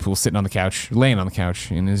 Deadpool sitting on the couch, laying on the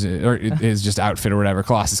couch in his just outfit or whatever.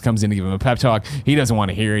 Colossus comes in to give him a pep talk. He doesn't want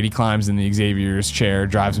to hear it. He climbs in the Xavier's chair,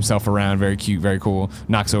 drives himself around, very cute, very cool,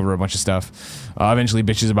 knocks over a bunch of stuff. Eventually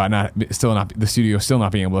bitches about the studio still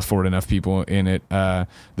not being able to afford enough people in it. The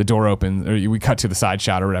door opens, or we cut to the side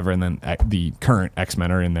shot or whatever, and then the current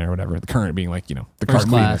X-Men are in there or whatever. The current being like, the First current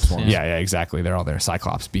class, leaders. yeah. Yeah, exactly. They're all there.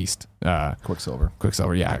 Cyclops, Beast, Quicksilver.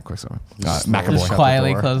 Quicksilver. Just McAvoy.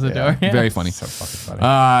 quietly close the door. Yeah. Very funny. So fucking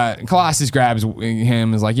funny. Colossus grabs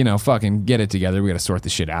him, is like, fucking get it together. We got to sort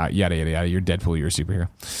this shit out. Yada, yada, yada. You're Deadpool. You're a superhero.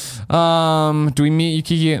 Do we meet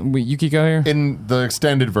Yukiko here? In the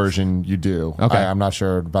extended version, you do. Okay. I'm not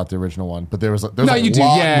sure about the original one, but there's No, you do.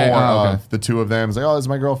 lot Yeah. more Oh, okay. of the two of them. It's like, oh, this is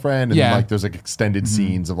my girlfriend. And Yeah. like there's like extended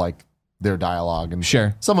scenes of like their dialogue. And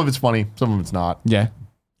Sure. some of it's funny, some of it's not. Yeah.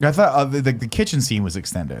 I thought the kitchen scene was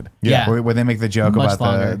extended. Yeah. Where they make the joke Much about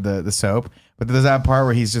longer. the soap. But there's that part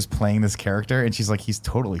where he's just playing this character and she's like, he's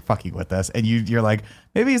totally fucking with us. And you're like,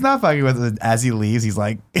 maybe he's not fucking with us. As he leaves, he's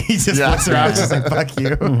like, he just looks around and just like, fuck you.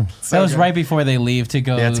 So That was good. right before they leave to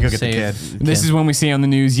go, Yeah, to go get the save kid. This is when we see on the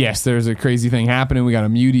news, yes, there's a crazy thing happening. We got a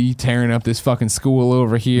mutie tearing up this fucking school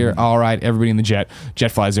over here. All right, everybody in the jet.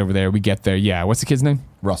 Jet flies over there. We get there. Yeah, what's the kid's name?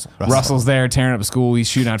 Russell. Russell's there tearing up a school. He's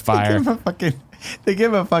shooting out fire. They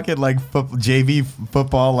give him a fucking like JV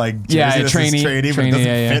football like jersey Yeah, that says trainee, but it doesn't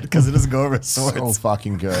fit because it doesn't go over his swords. So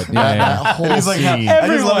fucking good. Yeah, yeah. That whole And he's like, scene. I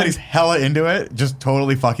just love it. He's hella into it, just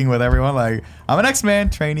totally fucking with everyone. Like, I'm an X-Man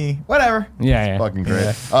trainee, whatever. Yeah, yeah. Fucking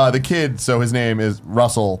great. The kid, so his name is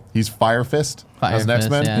Russell. He's Fire Fist as an Fire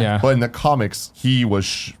Fist, X-Men. yeah. Yeah. But in the comics, he was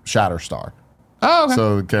Shatterstar. Oh, okay.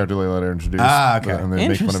 So the character they later introduced. Okay. And they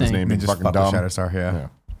make fun of his Interesting. name They being just fucking fuck with dumb. Shatterstar, yeah.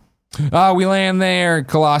 We land there,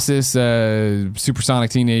 Colossus, supersonic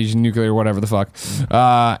teenage nuclear, whatever the fuck,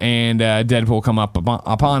 and Deadpool come up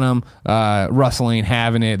upon him. Russell ain't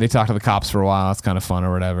having it. They talk to the cops for a while. It's kind of fun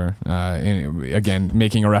or whatever. And again,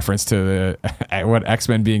 making a reference to the what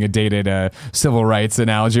X-Men being a dated civil rights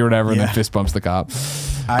analogy or whatever, and then Yeah. fist bumps the cop.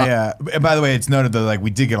 And by the way, it's noted that like we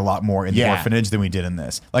did get a lot more in the Yeah. orphanage than we did in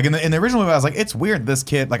this. Like in the original movie, I was like, it's weird. This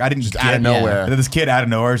kid, like I didn't just out of get nowhere. that this kid out of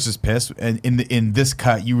nowhere is just pissed. And in this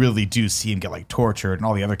cut, you really do see him get like tortured, and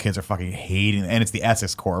all the other kids are fucking hating. And it's the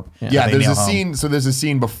Essex Corp. Yeah, that they there's nail a home. scene. So there's a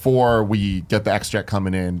scene before we get the X-Jet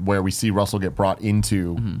coming in where we see Russell get brought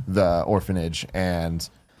into the orphanage and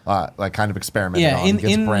like kind of experimented Yeah, on.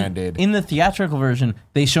 Gets branded. in the theatrical version,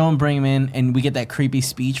 they show him bring him in, and we get that creepy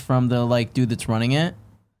speech from the like dude that's running it.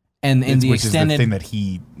 And in the which extended, is the thing that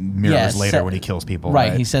he mirrors Yeah, later when he kills people.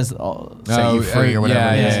 right? He says, Set you free or whatever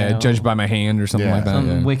Yeah, it is. yeah, judged by my hand or something Yeah. like that. some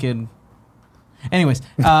yeah. wicked. Anyways,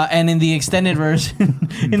 and in the extended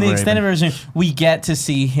version, we get to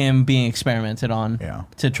see him being experimented on Yeah.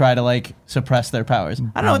 to try to like suppress their powers.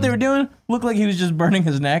 I don't know what they were doing. Looked like he was just burning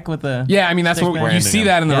his neck with a. Yeah, I mean that's what Stick you see branding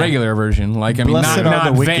that in the Yeah. regular version. Like I mean, Blessed not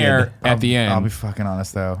are the wicked. there at the end. I'll be fucking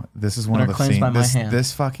honest though. This is one That of are the cleansed by scenes. my This, hand.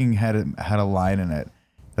 this fucking had a line in it.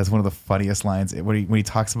 That's one of the funniest lines. When he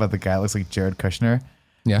talks about the guy that looks like Jared Kushner.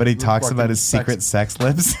 Yeah. But he talks Fucking about his sex- secret sex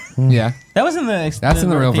lips. Yeah. That was in the. That's in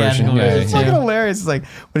the real version, theatrical yeah, It's yeah. fucking hilarious. It's like,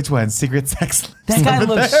 which one? Secret sex lips? That guy over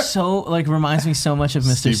looks there? so like reminds me so much of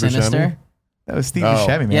Mr. Steve Buscemi? Sinister. That was Steve Oh.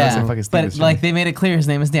 Buscemi, man. Yeah, That was fucking Steve but Buscemi. like they made it clear his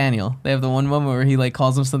name is Daniel. They have the one moment where he like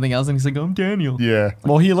calls him something else, and he's like, "I'm Daniel." yeah.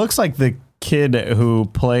 Well, he looks like the kid who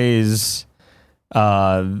plays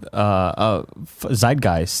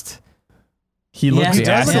Zeitgeist. He Yeah, looks he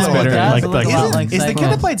does acid look spitter, like that. like He looks a lot like is the kid Zeitgeist.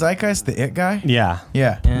 that played Zeitgeist the it guy? yeah.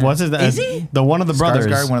 Yeah. Yeah. What's his Is he? the one of the brothers?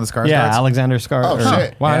 Skarsgård, one of the Skarsgårds? Yeah, Alexander Skarsgård. Oh, or-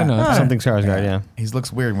 shit. Wow, I didn't know. Yeah. Something Skarsgård. Yeah. He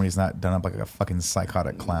looks weird when he's not done up like a fucking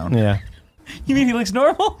psychotic clown. Yeah. You mean he looks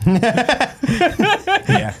normal?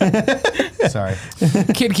 Yeah. Sorry.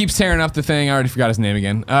 Kid keeps tearing up the thing. I already forgot his name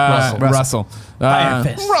again. Russell. Fire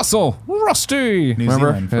Fist. Russell. Rusty. New Remember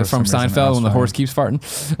Zealand for from some reason, that Seinfeld was when the funny. horse keeps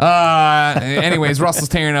farting? Anyways, Russell's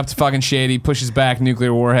tearing up to fucking shit. He pushes back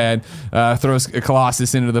nuclear warhead, throws a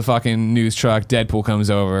Colossus into the fucking news truck. Deadpool comes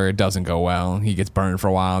over. It doesn't go well. He gets burned for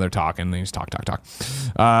a while. They're talking. They just talk.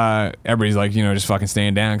 Everybody's like, just fucking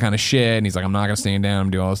stand down kind of shit. And he's like, I'm not going to stand down.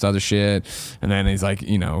 I'm doing all this other shit. And then he's like,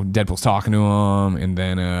 Deadpool's talking to him. And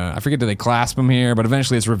then I forget, do they clasp him here? But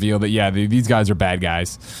eventually it's revealed that, yeah, these guys are bad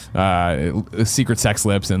guys. Secret sex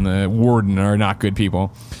lips and the warden are not good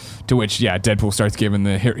people. To which, yeah, Deadpool starts giving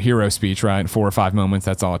the hero speech, right? 4 or 5 moments,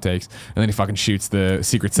 that's all it takes. And then he fucking shoots the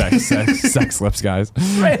secret sex lips guys.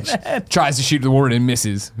 Tries to shoot the warden and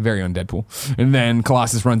misses. Very on Deadpool. And then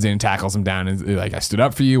Colossus runs in and tackles him down. And like, I stood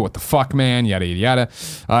up for you. What the fuck, man? Yada, yada,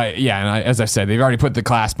 yada. As I said, they've already put the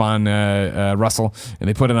clasp on Russell, and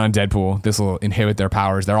they put it on Deadpool. This will inhibit their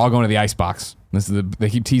powers. They're all going to the icebox. They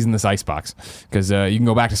keep teasing this icebox. Because you can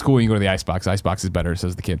go back to school, you can go to the icebox. Icebox is better,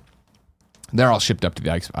 says the kid. They're all shipped up to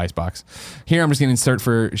the icebox. Here, I'm just going to insert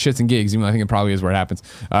for shits and gigs, even though I think it probably is where it happens.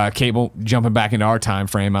 Cable jumping back into our time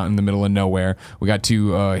frame out in the middle of nowhere. We got 2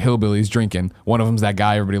 hillbillies drinking. One of them's that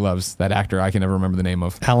guy everybody loves, that actor I can never remember the name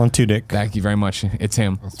of. Alan Tudyk Thank you very much. It's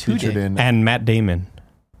him. Featured in and Matt Damon.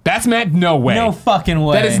 That's Matt? No way. No fucking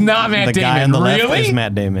way. That is not Matt The Damon. guy on the left really? is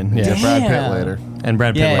Matt Damon. Yeah. Brad Pitt Damn. later. And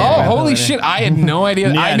Brad Pitt. Yeah, later. Oh, yeah. holy shit. I had no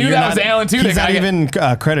idea. Yeah, I knew you're that was not- Alan Tudyk. He's not even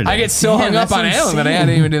credited. I get so hung Damn, up on that's Alan that I insane.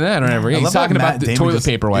 hadn't even do that or whatever. I He's love how talking Matt about the Damon toilet just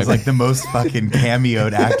paper wipe. is like the most fucking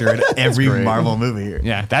cameoed actor in every great. Marvel movie.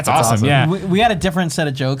 Yeah, that's awesome. awesome. Yeah. We had a different set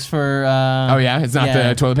of jokes for. Oh, yeah? It's not yeah.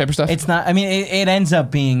 the toilet paper stuff? It's not. I mean, it ends up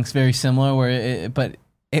being very similar. But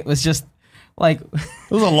it was just Like,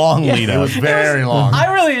 It was a long lead It up. was very long.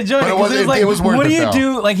 I really enjoyed But it it 'cause was- it was like, it was worth what do it, you though.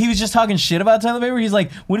 do? Like, he was just talking shit about toilet paper. He's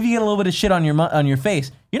like, what if you get a little bit of shit on your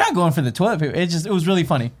face? You're not going for the toilet paper. It was really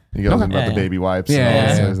funny. He goes in about Yeah, the yeah. baby wipes. Yeah, and all yeah, that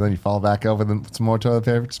yeah. stuff. Then you fall back over, then put some more toilet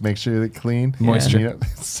paper. Just make sure it's clean. Moisture. You know,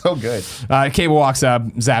 it's so good. Cable walks up,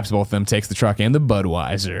 zaps both of them, takes the truck and the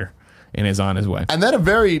Budweiser, and is on his way. And then a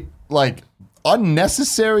very like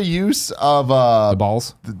unnecessary use of The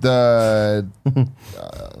balls. the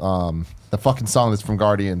fucking song that's from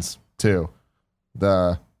Guardians too.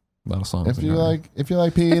 The Bottle songs. if you like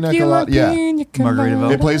pina colada, yeah,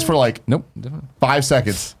 Margaritaville. it plays for like Nope. Different. 5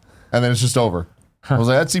 seconds and then it's just over. I was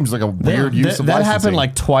like, that seems like a weird use of that licensing. happened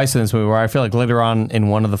like twice in this movie, where I feel like later on in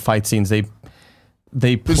one of the fight scenes they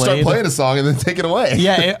They start played. playing a song and then take it away.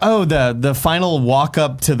 Yeah. The final walk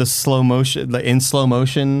up to the slow motion, in slow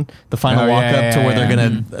motion, the final Oh, walk yeah, up to yeah, where they're yeah.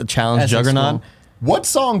 gonna challenge That's Juggernaut. cool. What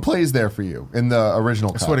song plays there for you in the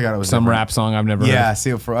original I cut? swear to God, it was Some different. rap song I've never Yeah, heard.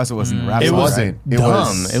 see, for us, it wasn't rap. It song, wasn't. right? It Dumb.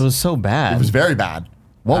 was- It was so bad. It was very bad.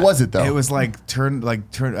 What was it though? It was like turn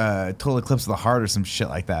Total Eclipse of the Heart or some shit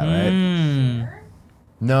like that, right?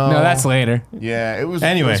 no, No, that's later. Yeah, it was.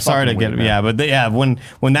 Anyway, it was sorry to fucking get weird, man. yeah, but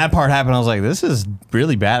when that part happened, I was like, this is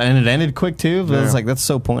really bad, and it ended quick too. But it's Yeah. like that's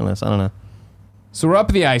so pointless. I don't know. So we're up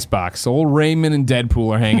at the icebox. Old Raymond and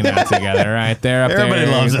Deadpool are hanging out together, right? They're up Everybody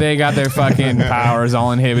there. loves it. They got their fucking powers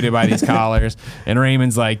all inhibited by these collars. And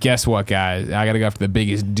Raymond's like, guess what, guys? I got to go after the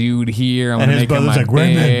biggest dude here. I'm And going to his make him my brother's like,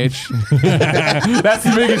 Raymond. bitch. That's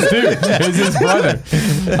the biggest dude. It's his brother.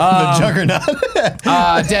 The Juggernaut.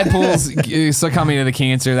 Deadpool's succumbing to the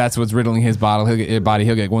cancer. That's what's riddling his body.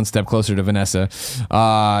 He'll get one step closer to Vanessa.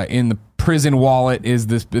 In the prison wallet is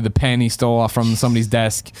the pen he stole off from somebody's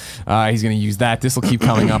desk. He's going to use that. This will keep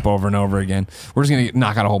coming up over and over again. We're just going to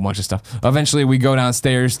knock out a whole bunch of stuff. Eventually, we go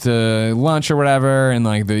downstairs to lunch or whatever, and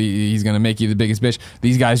like he's going to make you the biggest bitch.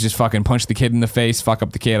 These guys just fucking punch the kid in the face, fuck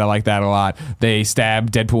up the kid. I like that a lot. They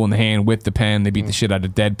stab Deadpool in the hand with the pen. They beat the shit out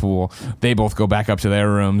of Deadpool. They both go back up to their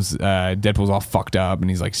rooms. Deadpool's all fucked up, and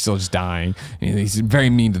he's like still just dying. And he's very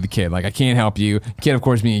mean to the kid. Like, I can't help you. Kid, of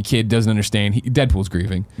course, being a kid, doesn't understand. Deadpool's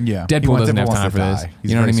grieving. Yeah. Deadpool doesn't have time for this.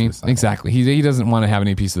 He's You know what I very mean? suicidal. Exactly. He doesn't want to have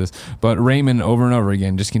any piece of this. But Raymond, over and over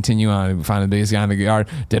again, just continue on. Find the biggest guy in the yard.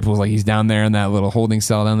 Deadpool's like, he's down there in that little holding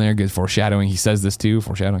cell down there. Good foreshadowing. He says this too.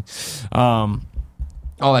 Foreshadowing.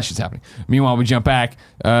 All that shit's happening. Meanwhile, we jump back.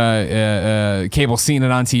 Cable's seen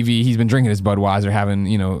it on TV. He's been drinking his Budweiser,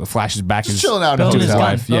 having flashes back Just his, chilling out to at his his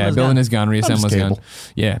wife. gun. Yeah, building his gun, reassembling his gun. Cable.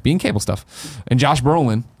 Yeah, being Cable stuff. And Josh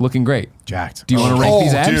Brolin looking great. Jacked. Do you want to rank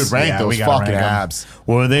these abs? Dude, rank Yeah, we those gotta fucking rank 'em. abs.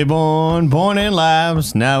 Were they born in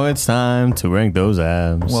labs? Now it's time to rank those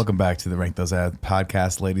abs. Welcome back to the Rank Those Ads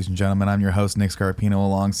podcast, ladies and gentlemen. I'm your host, Nick Scarpino,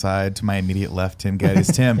 alongside to my immediate left, Tim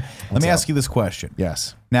Geddes. Tim, let me ask you this question.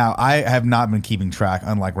 Yes. Now, I have not been keeping track,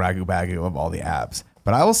 unlike Ragu Bagu, of all the abs.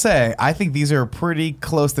 But I will say, I think these are pretty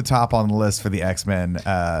close to top on the list for the X-Men.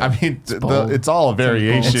 I mean, it's all a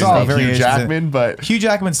variation It's all of Hugh variations. Jackman, but Hugh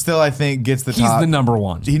Jackman still, I think, gets the He's top. the number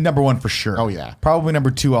one. He's number one for sure. Oh, yeah. Probably number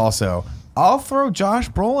two also. I'll throw Josh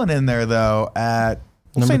Brolin in there, though, at,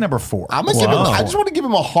 we'll say number four. I'm gonna give him. I just want to give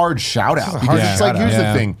him a hard shout out because hard it's like shout-out. here's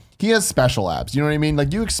Yeah. the thing. He has special abs. You know what I mean?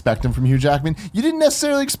 Like you expect him from Hugh Jackman. You didn't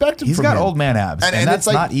necessarily expect him. He's from got him. old man abs, and that's it's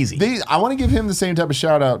like not easy. I want to give him the same type of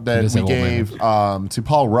shout out that does we have old man gave to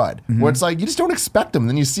Paul Rudd, where it's like you just don't expect him.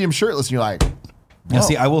 Then you see him shirtless, and you're like, Now,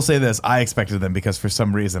 see, I will say this. I expected them because for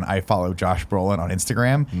some reason I follow Josh Brolin on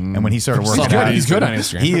Instagram. And when he started working good. out, He's good on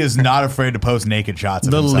Instagram. He is not afraid to post naked shots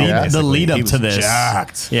of the himself. lead, the basically. lead He up was to this,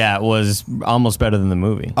 jacked. yeah, was almost better than the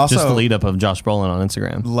movie. Also- Just the lead up of Josh Brolin on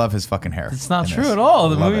Instagram. Love his fucking hair. It's not in true this. at all.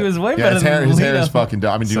 The Love movie it. was way yeah, better his than hair, the his hair lead is up. fucking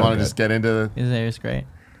dumb. I mean, do you So want to good. just get into His hair is great.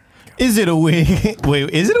 Is it a wig? Wait,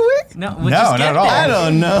 is it a wig? No, No, not at all. I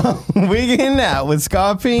don't know. Wigging out with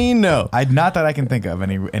Scarpino. Not that I can think of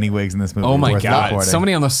any wigs in this movie. Oh my worth god! reporting.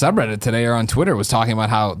 Somebody on the subreddit today or on Twitter was talking about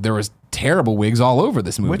how there was terrible wigs all over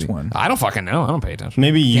this movie. Which one? I don't fucking know. I don't pay attention.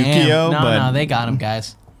 Maybe Damn. Yukio, No, but no, they got him,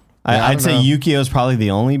 guys. Yeah, I I'd don't say know. Yukio's probably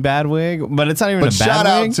the only bad wig, but it's not even But a bad shout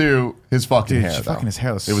out wig. to his fucking Dude, hair. fucking though. his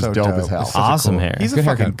hair was It was so dope dope. as hell. It's such a Awesome cool- hair. He's a Good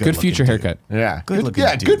fucking haircut. Good future looking dude. haircut. Yeah, Good looking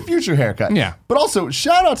yeah, dude. good future haircut. Yeah. but also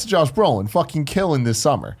shout out to Josh Brolin, fucking killing this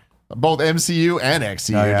summer, both MCU and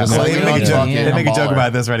XCU. Oh, yeah. Just No, like they you make know, a joke, fucking they make a joke baller.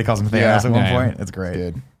 about this, right? He calls him Thanos Yeah. at one Yeah, yeah. point. It's great.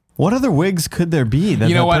 Good. What other wigs could there be that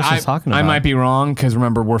You know that what? person's talking about? I might be wrong because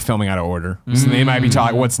remember we're filming out of order, so they might be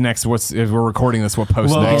talking. What's next? What's if we're recording this? What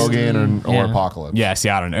post next? Logan or Yeah. Apocalypse. Yes,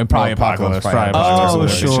 yeah, I don't know. Probably Apocalypse, Apocalypse. probably Probably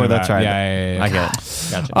Apocalypse. Apocalypse. Oh, sure, that's right. Yeah. I get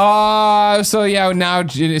it. Gotcha. So yeah, now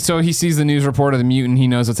so he sees the news report of the mutant. He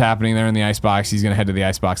knows what's happening there in the icebox. He's gonna head to the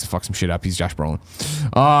icebox to fuck some shit up. He's Josh Brolin.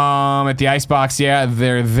 At the icebox, yeah,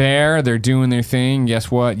 they're there. They're doing their thing.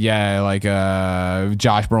 Guess what? Yeah, like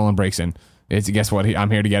Josh Brolin breaks in. It's guess what?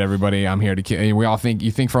 I'm here to get everybody. I'm here to kill. We all think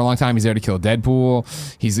you think for a long time he's there to kill Deadpool.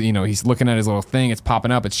 He's he's looking at his little thing. It's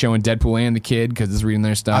popping up. It's showing Deadpool and the kid because it's reading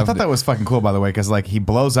their stuff. I thought that was fucking cool, by the way, because like he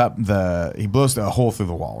blows a hole through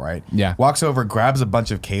the wall, right? Yeah. Walks over, grabs a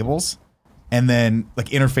bunch of cables, and then like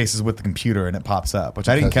interfaces with the computer, and it pops up, which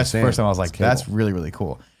I didn't catch the first time. I was like, that's really, really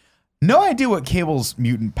cool. No idea what Cable's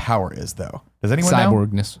mutant power is, though. Does anyone know?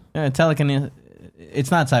 cyborgness. Telekinesis.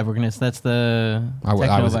 It's not cyborgness. That's the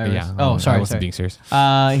technovirus. I wasn't being serious.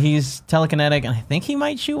 He's telekinetic, and I think he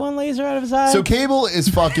might shoot one laser out of his eye. So Cable is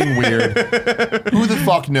fucking weird. Who the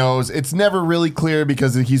fuck knows? It's never really clear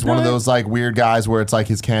because he's one of those like weird guys where it's like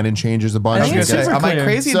his canon changes a bunch. I think it's super Am I clear.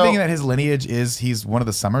 crazy in So- thinking that his lineage is he's one of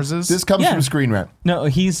the Summerses? This comes Yeah. from Screen Rant. No,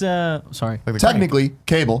 he's sorry. Like the Technically,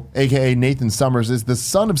 Cable, aka Nathan Summers, is the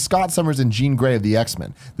son of Scott Summers and Jean Grey of the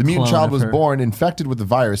X-Men. The mutant Clone child of was her. born infected with the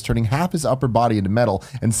virus, turning half his upper body into metal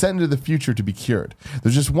and sent into the future to be cured.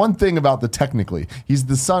 There's just one thing about the technically. He's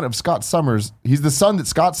the son of Scott Summers. He's the son that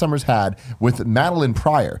Scott Summers had with Madeline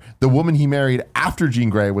Pryor, the woman he married after Jean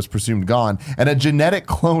Grey was presumed gone, and a genetic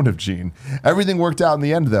clone of Jean. Everything worked out in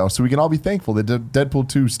the end, though, so we can all be thankful that Deadpool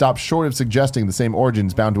 2 stopped short of suggesting the same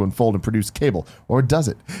origins bound to unfold and produce Cable. Or does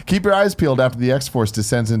it? Keep your eyes peeled after the X-Force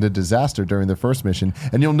descends into disaster during their first mission,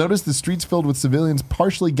 and you'll notice the streets filled with civilians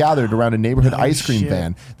partially gathered around a neighborhood ice cream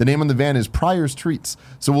van. The name on the van is Pryor's Treats.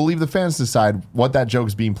 So we'll leave the fans to decide what that joke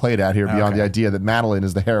is being played at here beyond the idea that Madeline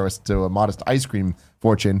is the heiress to a modest ice cream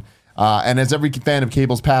fortune. And as every fan of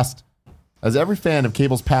Cable's past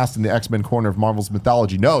in the X-Men corner of Marvel's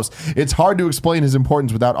mythology knows, it's hard to explain his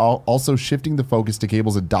importance without also shifting the focus to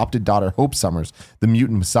Cable's adopted daughter, Hope Summers, the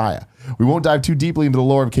mutant messiah. We won't dive too deeply into the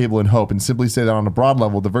lore of Cable and Hope and simply say that on a broad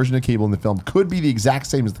level, the version of Cable in the film could be the exact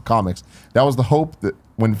same as the comics. That was the hope that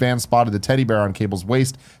when fans spotted the teddy bear on Cable's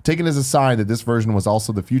waist, taken as a sign that this version was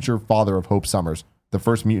also the future father of Hope Summers, the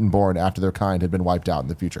first mutant born after their kind had been wiped out in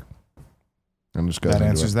the future. I'm just going that into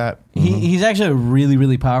answers it. that. He's actually a really,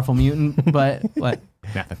 really powerful mutant, but what?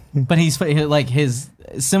 Nothing. But he's like his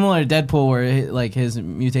similar to Deadpool, where like his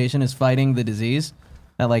mutation is fighting the disease.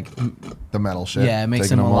 That like The metal shit. it makes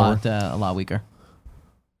taking him over. a lot weaker.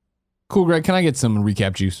 Cool, Greg. Can I get some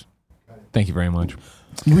recap juice? Thank you very much.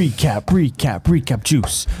 Recap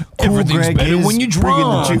juice. Everything's better when you're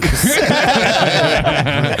drunk.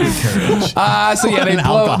 So yeah, they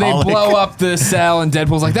blow up the cell, and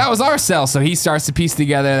Deadpool's like, that was our cell. So he starts to piece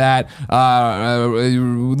together that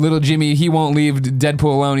little Jimmy, he won't leave Deadpool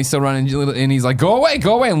alone. He's still running, and he's like, go away.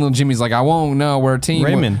 And little Jimmy's like, I won't. No, we're a team.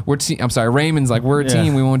 Raymond. I'm sorry, Raymond's like, we're a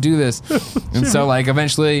team. We won't do this. And so like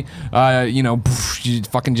eventually,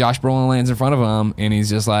 fucking Josh Brolin lands in front of him, and he's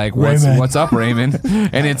just like, what's up, Raymond?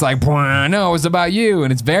 And it's like, no, it was about you.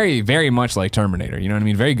 And it's very, very much like Terminator. You know what I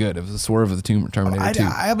mean? Very good. It was a swerve of the Terminator 2.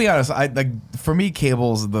 I'll be honest. For me,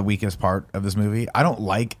 Cable's the weakest part of this movie. I don't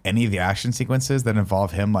like any of the action sequences that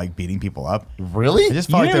involve him like beating people up. Really? I just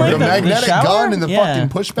felt like didn't they the were like magnetic shower? gun and the Yeah. fucking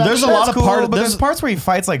pushback. There's a shit? lot of cool, but there's parts where he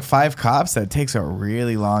fights like 5 cops that takes a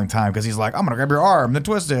really long time because he's like, I'm gonna grab your arm, then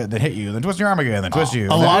twist it, then hit you, then twist your arm again, then twist you.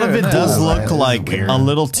 A lot of it does Ooh, look this is like weird. a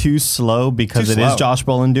little too slow because Too it is slow. Josh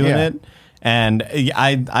Brolin doing Yeah. it. And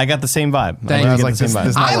I got the same vibe. Thank I you. got like, the same this- vibe.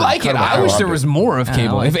 this- I like it. Incredible I how wish I there loved was it. more of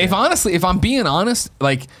Cable. like If honestly, if I'm being honest,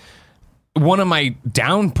 like one of my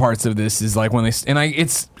down parts of this is like when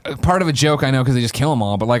it's part of a joke, I know, because they just kill them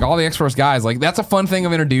all. But like all the X-Force guys, like that's a fun thing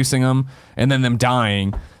of introducing them and then them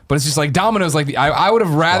dying. But it's just like Domino's. Like I would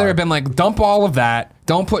have rather have been like dump all of that.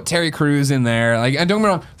 Don't put Terry Crews in there. Like, and don't get me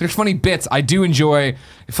wrong, there's funny bits. I do enjoy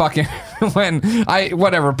fucking when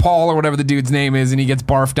Paul or whatever the dude's name is, and he gets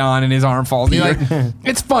barfed on and his arm falls. Like,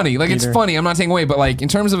 it's funny. Like it's funny. I'm not taking away, but like in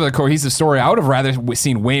terms of a cohesive story, I would have rather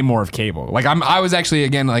seen way more of Cable. Like I was actually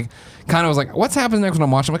again like kind of was like, what's happening next when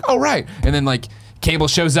I'm watching? I'm like, oh right, and then like Cable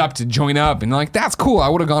shows up to join up, and like that's cool. I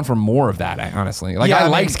would have gone for more of that, honestly. Like I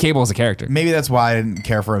liked Cable as a character. Maybe that's why I didn't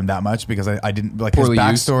care for him that much because I didn't like his Poorly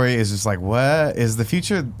used. backstory is just like, what is the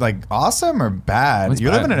future like awesome or bad? It's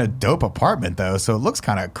You're bad. living in a dope apartment though, so it looks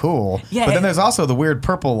kind of cool. Yeah, but then there's also the weird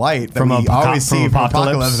purple light that From we always see from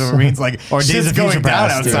Apocalypse, where it means like Or Days shit's of going Future down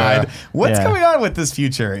Past, outside. yeah. What's Yeah. going on with this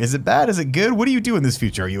future? Is it bad? Is it good? What do you do in this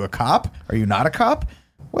future? Are you a cop? Are you not a cop?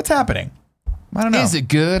 What's happening? I don't know. Is it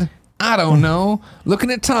good? I don't know. Looking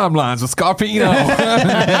at timelines with Scarpino.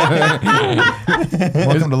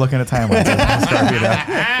 Welcome to looking at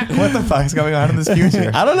timelines. What the fuck is going on in this future?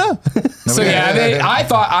 I don't know. So yeah, I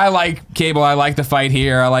thought I like Cable. I like the fight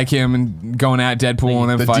here. I like him and going at Deadpool and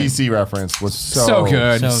then The fight. DC reference was So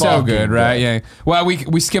good, so fucking good, right? Yeah. Well,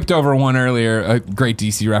 we skipped over one earlier, a great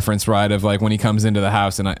DC reference, right? Of like when he comes into the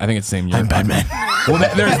house, and I think it's the same year. I'm Batman. Well,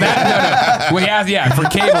 there's that. No. Well, he has, for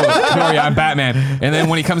Cable. No, yeah, I'm Batman. And then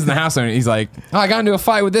when he comes in the house, he's like, "Oh, I got into a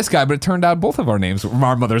fight with this guy, but it turned out both of our mothers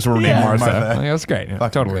were named Martha." Martha. Like, that's great. Yeah,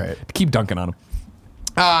 Fucking totally. great. Keep dunking on him.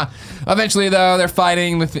 Eventually, though, they're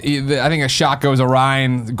fighting. I think a shot goes awry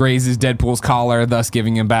and grazes Deadpool's collar, thus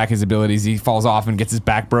giving him back his abilities. He falls off and gets his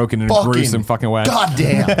back broken in a gruesome fucking way.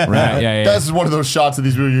 Goddamn. Right? Yeah. This is one of those shots of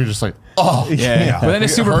these movies you're just like, oh. Yeah. But then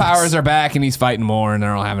his It superpowers hurts. are back and he's fighting more and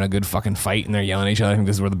they're all having a good fucking fight and they're yelling at each other. I think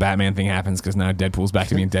this is where the Batman thing happens because now Deadpool's back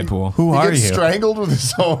to being Deadpool. Who He are gets you? strangled with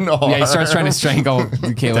his own arm. Yeah, he starts trying to strangle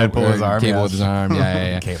Caleb, Deadpool with his arm, Cable yes. with his arm.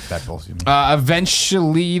 Yeah. Okay, Deadpool.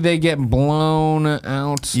 Eventually, they get blown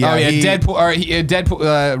out. Yeah,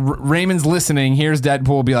 Raymond's listening. Here's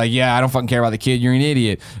Deadpool be like, "Yeah, I don't fucking care about the kid. You're an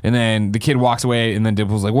idiot." And then the kid walks away, and then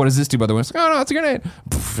Deadpool's like, "What does this do by the way?" It's like, "Oh no, it's a grenade."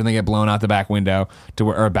 Poof, and they get blown out the back window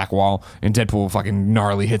or back wall, and Deadpool fucking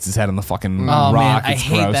gnarly hits his head on the fucking Oh rock. man, I It's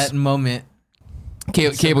hate gross. that moment.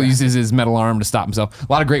 Cable uses his metal arm to stop himself.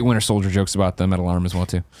 A lot of great Winter Soldier jokes about the metal arm as well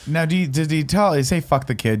too. Now, did he say fuck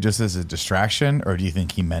the kid just as a distraction, or do you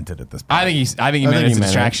think he meant it at this point? I think he meant it's a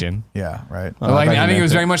distraction. Yeah, right. But like, I think it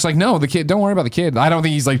was meant very much like, no, the kid, don't worry about the kid. I don't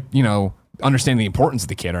think he's like, understanding the importance of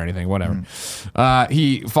the kid or anything, whatever.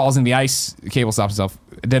 He falls in the ice. Cable stops himself.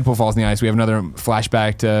 Deadpool falls in the ice. We have another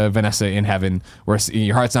flashback to Vanessa in heaven where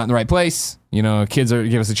your heart's not in the right place. Kids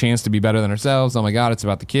give us a chance to be better than ourselves. Oh my God, it's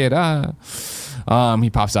about the kid. He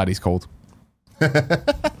pops out. He's cold.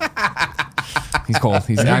 He's cold.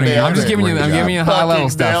 I'm just giving you high Fucking level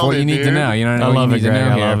stuff. nailed What it, you need to dude. know. You know I what love you it, need to Greg.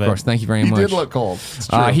 know I here. love Of it. course. Thank you very He much. did look cold. It's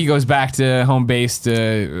true. He goes back to home base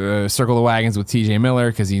to circle the wagons with TJ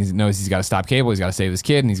Miller because he knows he's got to stop Cable. He's got to save this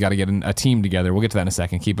kid, and he's got to get a team together. We'll get to that in a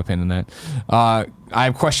second. Keep a pin in that. I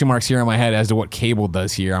have question marks here in my head as to what Cable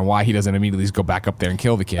does here and why he doesn't immediately just go back up there and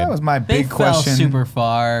kill the kid. That was my They big fell question. super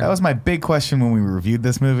far. That was my big question when we reviewed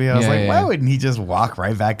this movie. I was Yeah, like, yeah. why wouldn't he just walk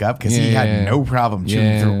right back up? Because he had no problem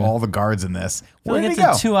shooting through all the guards in this. Where Like did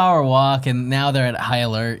it's he go? a 2-hour walk, and now they're at high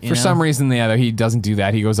alert. For some reason, he doesn't do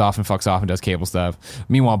that. He goes off and fucks off and does Cable stuff.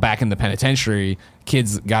 Meanwhile, back in the penitentiary,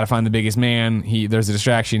 kids got to find the biggest man. There's a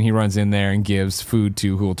distraction. He runs in there and gives food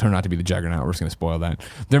to who will turn out to be the Juggernaut. We're just going to spoil that.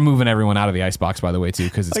 They're moving everyone out of the icebox, by the way, too,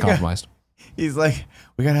 because it's compromised. He's like,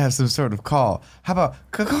 we gotta have some sort of call. How about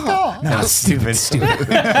call? No, stupid.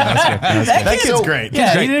 That kid's great.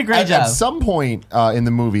 Yeah, he did a great job. At some point in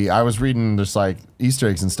the movie, I was reading just like Easter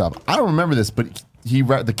eggs and stuff. I don't remember this, but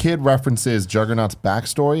the kid references Juggernaut's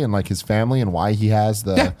backstory and like his family and why he has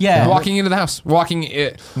the Yeah. Walking into the house, when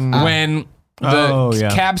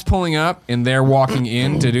the cab's pulling up and they're walking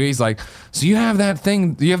in to do. He's like, "So you have that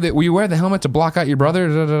thing? Will you wear the helmet to block out your brother?"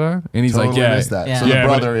 Da, da, da. And he's Totally like, "Yeah." missed that. Yeah. So Yeah, the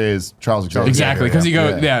but- brother is Charles Xavier. Exactly, because he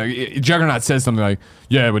goes, Yeah. Juggernaut says something like,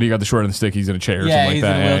 "Yeah, but he got the short end of the stick. He's in a chair or Yeah, something he's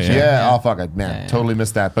like in a that." wheelchair. Yeah. Oh fuck, man, totally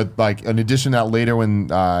missed that. But like, in addition to that, later when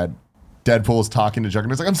Deadpool is talking to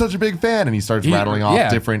Juggernaut, he's like, "I'm such a big fan," and he starts rattling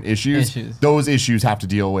off different issues. Those issues have to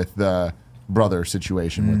deal with the brother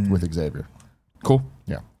situation with Xavier. Cool.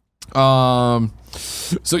 Yeah.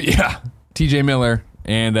 So yeah, TJ Miller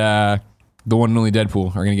and the one and only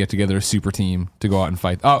Deadpool are gonna get together a super team to go out and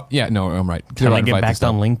fight. Oh yeah, no, I'm right. Go Can out I and get fight back this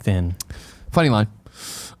stuff. on LinkedIn? Funny line.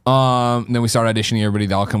 Then we start auditioning everybody.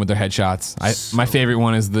 They all come with their headshots. My favorite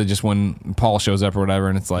one is just when Paul shows up or whatever,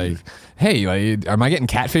 and it's like, "Hey, like, am I getting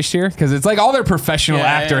catfished here?" Because it's like all their professional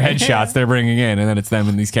actor headshots they're bringing in, and then it's them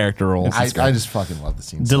in these character roles. I just fucking love the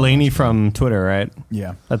scene. so Delaney much. from Twitter, right?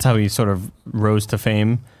 Yeah. That's how he sort of rose to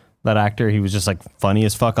fame. That actor, he was just like funny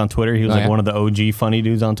as fuck on Twitter. He was like one of the OG funny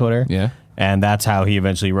dudes on Twitter. Yeah. And that's how he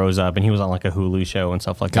eventually rose up. And he was on like a Hulu show and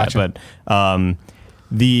stuff like Gotcha. that. But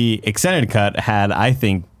the extended cut had, I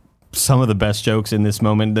think, some of the best jokes in this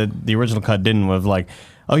moment that the original cut didn't. With like,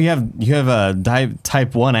 "Oh, you have a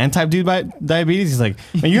type 1 and type 2 diabetes?" He's like,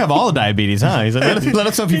 "Man, you have all the diabetes, huh?" He's like, let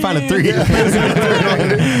us know if you find a 3.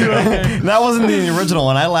 That wasn't the original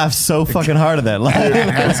one. I laughed so fucking hard at that line.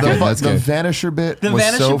 The Vanisher bit was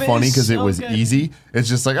Vanisher so bit funny is because it so was good. easy. It's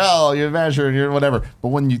just like, oh, you're a Vanisher and you're whatever. But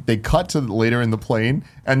when they cut to later in the plane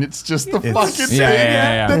and it's just the fucking thing,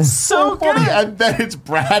 yeah. that's so funny. And then it's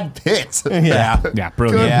Brad Pitt. Yeah. Yeah,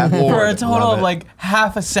 brilliant. Yeah. For a Lord, total love of it. like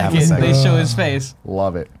half a second, second. they show his face.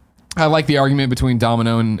 Love it. I like the argument between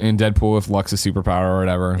Domino and Deadpool with Lux's superpower or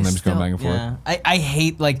whatever, and them just going back and forth. Yeah. I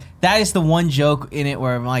hate, like, that is the one joke in it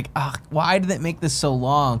where I'm like, why did it make this so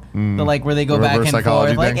long? The, like, where they go The back reverse and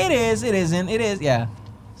psychology forth. Like, thing? it is, it isn't, it is. Yeah.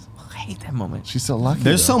 I hate that moment. She's so lucky.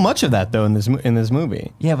 There's so much of that though in this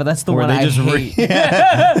movie. Yeah, but that's the Where one they I just hate.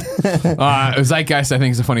 Zeitgeist, I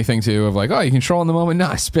think, is a funny thing too. Of like, oh, you control in the moment. No,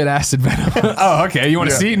 I spit acid venom. Oh, okay. You want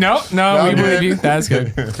to see? No, we believe you. That's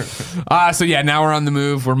good. So yeah, now we're on the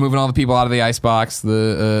move. We're moving all the people out of the icebox.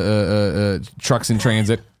 The trucks in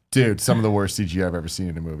transit. Dude, some of the worst CGI I've ever seen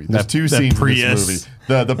in a movie. There's two that scenes in Prius. this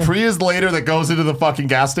movie. The Prius later that goes into the fucking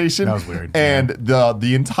gas station. That was weird. And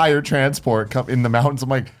the entire transport in the mountains. I'm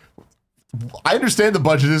like, I understand the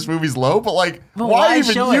budget of this movie's low, but like, But why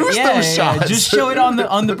even show it? use Yeah, those yeah, shots? just show it on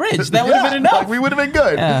the bridge. That would have been enough. Like, we would have been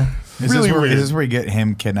good. Yeah. Really weird. Is this where you get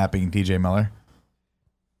him kidnapping TJ Miller?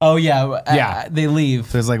 Oh yeah, Yeah. they leave.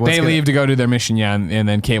 So it's like, what's They gonna- leave to go do their mission, yeah, and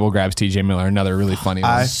then Cable grabs TJ Miller. Another really funny one.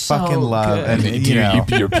 I So fucking love, good. and you know,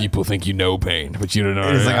 your people think you know pain, but you don't know.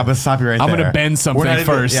 it's like I'm gonna stop you right I'm there. gonna bend We're something not even-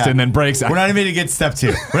 first yeah. and then breaks. We're not even gonna get step 2.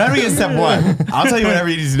 We're not even gonna get step 1. I'll tell you whatever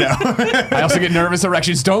you need to know. I also get nervous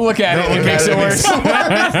erections. Don't look at it. It makes it worse.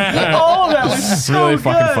 Oh, that was so really good.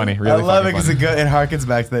 fucking funny. Really I love it fucking because funny. it harkens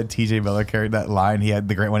back to that TJ Miller character, that line he had,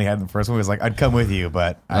 the great one he had in the first one. He was like, "I'd come with you,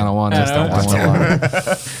 but I don't want to. I don't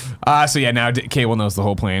want So yeah, now Cable knows the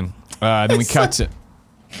whole plan. Then we cut to.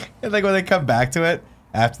 And like when they come back to it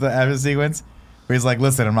after the sequence, where he's like,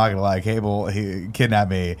 "Listen, I'm not gonna lie, Cable, he kidnapped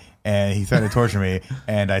me and he threatened to torture me,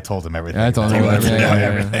 and I told him everything." I told him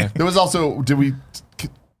everything. There was also, did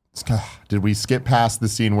we skip past the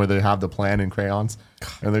scene where they have the plan in crayons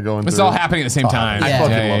and they're going It's through? all happening at the same time. I Yeah.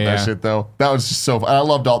 fucking Yeah, love yeah, that yeah. shit though. That was just so. I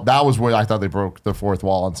loved all. That was where I thought they broke the fourth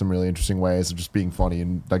wall in some really interesting ways of just being funny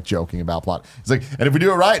and like joking about plot. It's like, and if we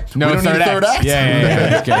do it right, No, we don't need a third act.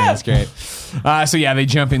 Yeah, that's great. So yeah, they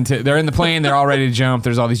jump into. They're in the plane. They're all ready to jump.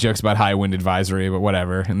 There's all these jokes about high wind advisory, but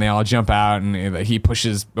whatever. And they all jump out, and he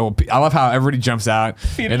pushes. Well, I love how everybody jumps out,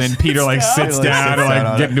 and then Peter like sits down to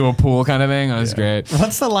like get into a pool kind of thing. That was great.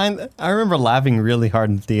 What's the line? I remember laughing really hard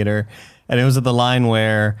in the theater, and it was at the line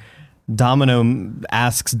where Domino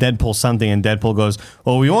asks Deadpool something, and Deadpool goes,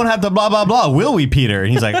 "Well, we won't have to blah blah blah, will we, Peter?"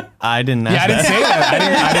 And he's like, "I didn't ask Yeah, I didn't that." say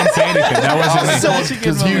that. I didn't say anything. That wasn't me.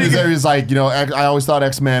 Because he was like, I always thought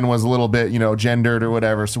X-Men was a little bit, gendered or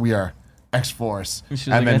whatever. So we are X-Force. We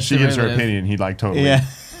should, And like, then a she gives her derivative. opinion. He like totally, Yeah.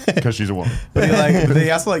 because she's a woman. But they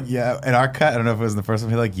also in our cut, I don't know if it was in the first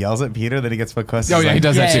one, he like yells at Peter, then he gets put questions. Oh yeah, he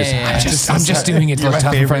does that too. Yeah. I'm just doing it to look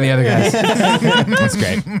tough in front of the other guys. That's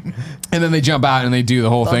great. And then they jump out and they do the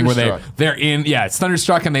whole thing where Thunderstruck. they're in. Yeah, it's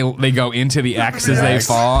Thunderstruck and they go into the X as they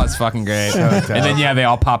fall. It's fucking great. And then yeah, they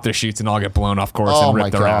all pop their chutes and all get blown off course Oh and my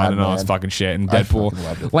ripped around God, and all this man. fucking shit. And I fucking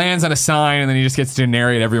loved Deadpool it. lands on a sign and then he just gets to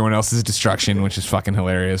narrate everyone else's destruction, which is fucking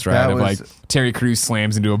hilarious, right? That Of like was- Terry Crews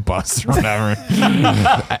slams into a bus or whatever.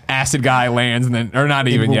 Acid guy lands and then, or not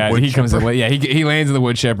even yet. wood He comes in chipper. late. Yeah, he lands in the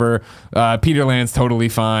wood chipper. Peter lands totally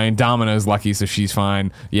fine. Domino's lucky, so she's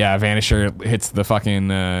fine. Yeah, Vanisher hits the fucking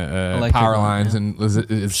power one, lines yeah. and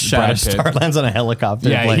it's Brad Pitt. Star lands on a helicopter.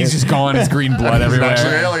 Yeah, plane. he's just gone. It's green blood everywhere.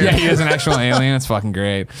 actually an alien. Yeah, he is an actual alien. It's fucking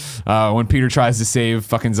great. When Peter tries to save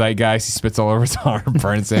fucking Zeitgeist, he spits all over his arm,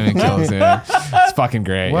 burns him, and kills him. It's fucking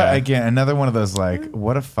great. What yeah. again? Another one of those like,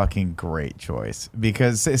 what a fucking great choice.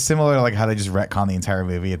 Because it's similar to like how they just retcon the entire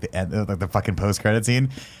movie at the end, like the fucking post credit scene.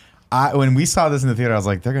 When we saw this in the theater, I was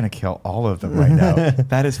like, they're gonna kill all of them right now.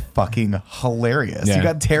 That is fucking hilarious. Yeah. You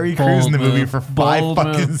got Terry Crews in the Bold movie move. for 5 Bold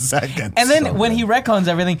fucking move. seconds. And then when he retcons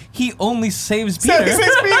everything, he only saves Peter.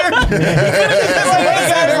 Saves Peter.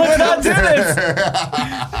 Let's not do this.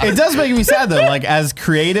 It does make me sad though. Like as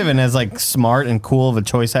creative and as like smart and cool of a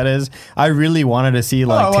choice that is, I really wanted to see I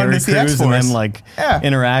like wanted Terry to see Crews and X-Force. them like Yeah.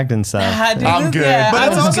 interact and stuff. I'm good. Yeah, But I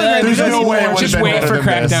it's was also good. great There's no way it would've Just been wait better for than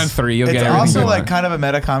Crackdown this. 3. You'll It's get everything. also you like want. kind of a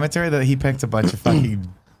meta commentary that he picked a bunch of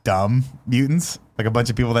fucking dumb mutants, like a bunch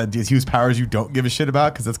of people that use powers you don't give a shit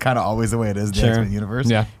about, because that's kind of always the way it is in the Sure. X-Men universe.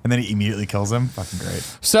 Yeah. And then he immediately kills them. Fucking great.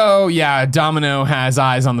 So yeah, Domino has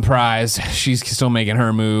eyes on the prize. She's still making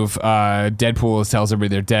her move. Deadpool tells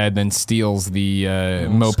everybody they're dead, then steals the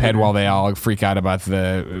moped while they all freak out about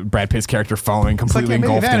the Brad Pitt's character falling completely maybe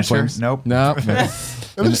engulfed in Vanisher. flames. Nope. No.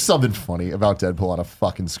 There's something funny about Deadpool on a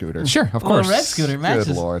fucking scooter. Sure, of Well, course. red scooter matches.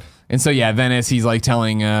 Good lord. And so yeah, then as he's like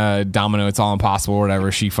telling Domino it's all impossible or whatever,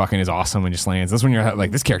 she fucking is awesome and just lands. that's when you're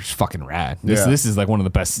like, this character's fucking rad. This is like one of the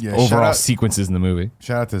best Yeah, overall sequences in the movie.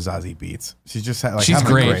 Shout out to Zazie Beetz. She just had like She's having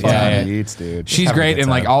a great. time. Yeah. Beats, dude. She's having a great, good and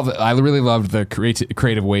like time. I really loved the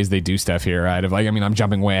creative ways they do stuff here, right? Of like, I mean, I'm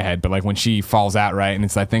jumping way ahead, but like when she falls out, right, and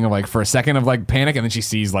it's that thing of like for a second of like panic, and then she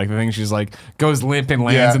sees like the thing, she's like goes limp and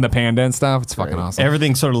lands in the panda and stuff. It's fucking awesome.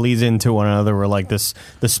 Everything sort of leads into one another. Where like the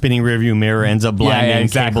spinning rearview mirror ends up blinding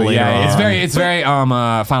Cable later on. It's very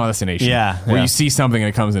Final Destination. Where you see something and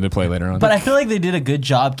it comes into play later on. But I feel like they did a good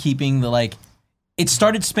job keeping the like. It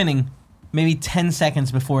started spinning maybe 10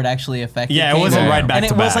 seconds before it actually affected. Yeah, it wasn't right back and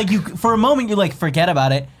to it was back. like you for a moment you like forget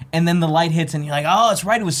about it, and then the light hits and you're like, oh, it's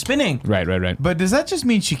right, it was spinning. Right. But does that just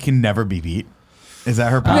mean she can never be beat? Is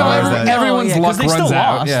that her power? No, Is that- everyone's yeah, 'cause luck they still runs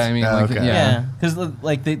out. lost. Yeah, I mean, like, Okay. Yeah, because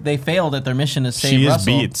like they failed at their mission to save She is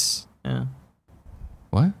Russell. Beats. Yeah.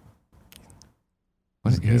 What?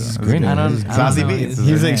 What is he's grinning? I don't Zazie know. Beetz.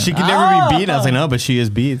 He's like, she can never be beat. I was like, no, but she is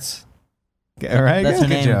Beats. All right, That's good.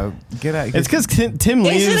 her Good name. joke. Get out. It's because Tim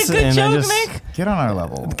leaves. Is it a good and joke, I just, Nick? Get on our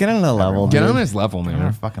level. Get on the level. Get dude. on his level, Get on our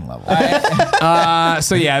man. fucking level.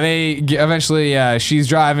 So yeah, eventually she's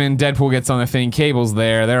driving. Deadpool gets on the thing. Cable's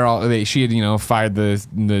there. She had fired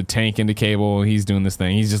the tank into Cable. He's doing this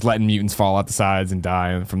thing. He's just letting mutants fall out the sides and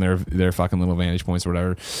die from their fucking little vantage points or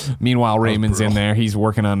whatever. Meanwhile, Raymond's in there. He's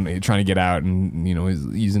working on trying to get out, and he's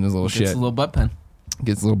using his little It's shit. a little butt pen.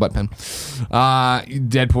 Gets a little butt pen.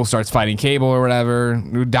 Deadpool starts fighting Cable or whatever.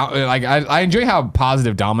 I enjoy how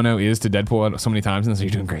positive Domino is to Deadpool so many times, and so you're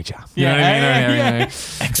doing a great job. You know what I mean? yeah.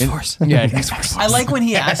 X-Force. Yeah, X-Force. I like when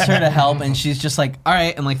he asks her to help and she's just like, all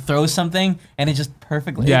right, and like throws something and it just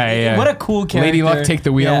perfectly. Yeah. What a cool character. Lady Luck take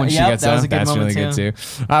the wheel when she gets that was up. a good That's really moment good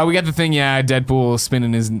too. We got the thing, Deadpool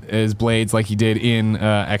spinning his blades like he did in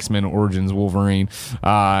X-Men Origins Wolverine.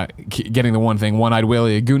 Getting the one thing, One-Eyed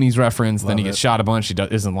Willie, a Goonies reference. Then he gets shot a bunch. He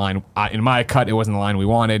isn't line. In my cut, it wasn't the line we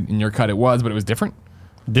wanted. In your cut, it was, but it was different.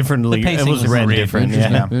 Differently. The It pacing was was read read different.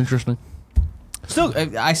 Interesting. Yeah. Interesting. Still,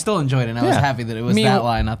 I still enjoyed it and I was Yeah. happy that it was that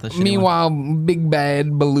line, not the shitty one. Meanwhile, Big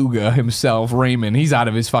Bad Beluga himself, Raymond, he's out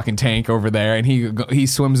of his fucking tank over there, and he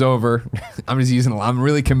swims over. I'm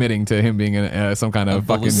really committing to him being some kind of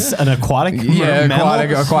fucking An aquatic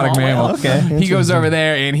mammal? aquatic mammal. Okay. He goes over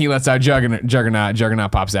there and he lets out Juggernaut.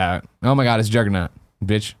 Juggernaut pops out. Oh my god, it's Juggernaut,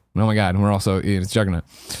 bitch. Oh my god, it's Juggernaut.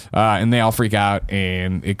 And they all freak out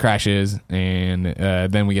and it crashes. And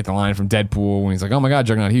then we get the line from Deadpool when he's like, oh my god,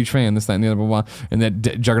 Juggernaut, huge fan, this, that, and the other, blah, blah. And then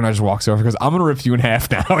Juggernaut just walks over and goes, I'm gonna rip you in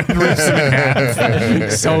half now. And rips him in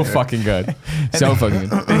half. So fucking good. So fucking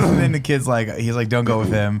good. And then the kid's like, he's like, don't go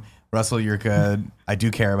with him. Russell, you're good. I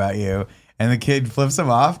do care about you. And the kid flips him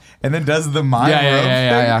off and then does the mime rope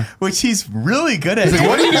thing, which he's really good at. He's like,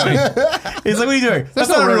 what are you doing? He's like, what are you doing? That's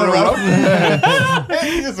not a real rope.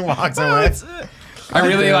 He just walks away. I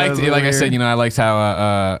really That liked, was like I weird. said, I liked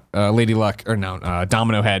how Lady Luck,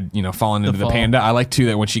 Domino had, fallen into the fall. panda. I like too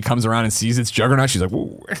that when she comes around and sees it's Juggernaut, she's like,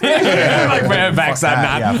 whoa. Like, man, backside that.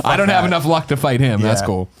 knot. Yeah, fuck I don't have that. enough luck to fight him. That's Yeah.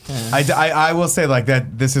 cool. I will say like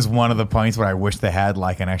that. This is one of the points where I wish they had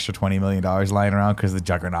like an extra $20 million lying around because the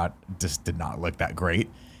Juggernaut just did not look that great.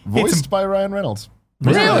 Voiced by Ryan Reynolds.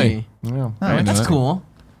 Really? Yeah. That's cool.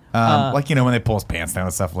 Like when they pull his pants down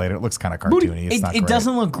and stuff later, it looks kind of cartoony. It's not It great.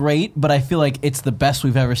 doesn't look great, but I feel like it's the best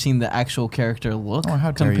we've ever seen the actual character look Oh,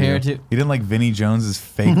 how dare compared you. to. You didn't like Vinnie Jones's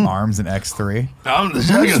fake arms in X3? I'm the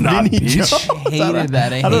Juggernaut, Hated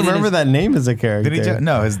that. I don't remember that name as a character. Vinnie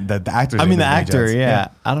no, the actor. I mean, the actor, yeah.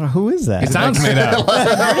 I don't know. Who is that? It sounds made up.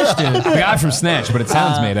 The guy from Snatch, but it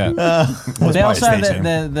sounds made up. They also have stage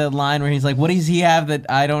the line where he's like, "What does he have that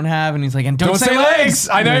I don't have?" And he's like, "And don't say legs."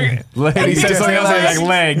 I know. He said something else like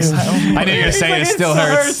legs. I knew you were saying it still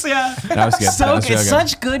hurts. Yeah, That was good. so That was real it's good.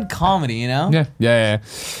 such good comedy, you know. Yeah.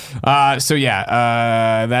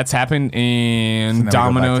 That's happened, and So now we go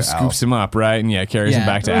Domino back to Al. scoops him up, right, and carries him Yeah.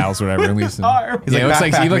 back to Al's, or whatever, and leaves him. He's Yeah,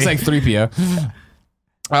 like, he looks "Backpack like me."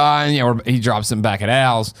 3PO. He drops him back at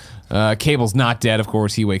Al's. Cable's not dead, of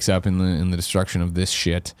course. He wakes up in the destruction of this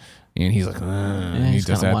shit, and he's like, and he he's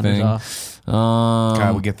does kinda that wanders thing. off.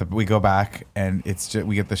 God, we go back and it's just,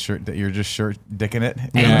 we get the shirt that you're just shirt dicking it.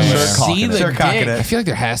 Yeah, Shirt yeah. cocking See it. the Shirt cocking dick. I it. feel like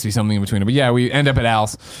there has to be something in between it, but yeah, we end up at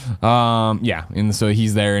Al's. And so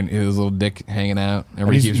he's there, and his little dick hanging out.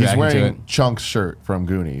 Everybody He's, keeps he's reacting to it. wearing Chunk's shirt from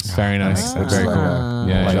Goonies. Very nice. makes sense. Very cool. Yeah, Like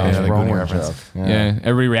yeah, Josh yeah. the Goonie Brolin reference. joke. Yeah,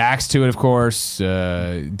 everybody reacts to it, of course.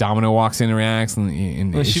 Domino walks in and reacts,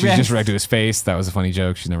 and Well, she she's reacts- just reacted to his face. That was a funny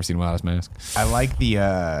joke. She's never seen him without his mask. I like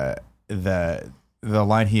the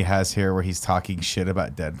line he has here where he's talking shit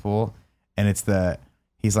about Deadpool, and it's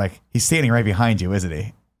he's standing right behind you, isn't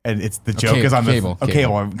he? And it's the joke is on Cable.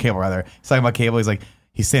 Cable rather. He's talking about Cable. He's like,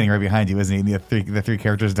 he's standing right behind you, isn't he? And the three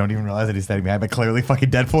characters don't even realize that he's standing behind, but clearly fucking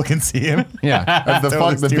Deadpool can see him. Yeah.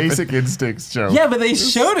 The basic instincts joke. Yeah, but they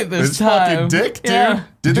showed it this His time. fucking dick, dude. Yeah.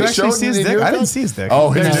 Did you they show actually see his it in dick? your I didn't thing? see his dick. Oh,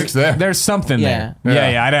 his There's- dick's there. There's something Yeah.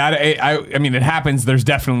 there. Yeah. I mean, it happens. There's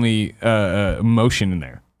definitely emotion in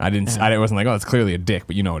there. I wasn't like, oh, it's clearly a dick,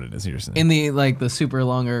 but you know what it is. You're saying. In the super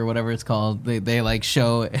long or whatever it's called, they like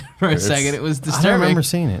show it for a second. It was I disturbing. don't remember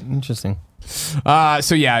seeing it. Interesting.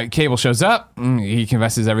 So yeah, Cable shows up. He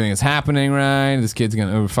confesses everything that's happening. Right, this kid's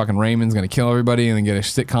fucking Raymond's gonna kill everybody and then get a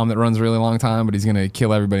sitcom that runs a really long time. But he's gonna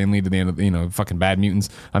kill everybody and lead to the end of fucking bad mutants.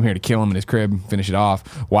 I'm here to kill him in his crib, finish it off.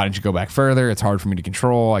 Why didn't you go back further? It's hard for me to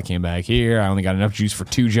control. I came back here. I only got enough juice for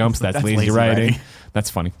 2 jumps. That's lazy writing. That's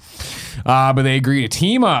funny. But they agree to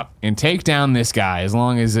team up and take down this guy as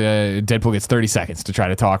long as Deadpool gets 30 seconds to try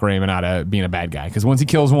to talk Raymond out of being a bad guy. Because once he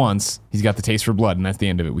kills once, he's got the taste for blood, and that's the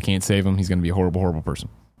end of it. We can't save him. He's going to be a horrible, horrible person.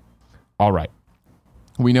 All right.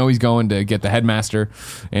 We know he's going to get the headmaster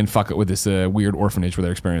and fuck it with this weird orphanage where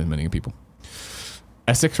they're experimenting on people.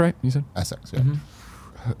 Essex, right? You said? Essex, yeah.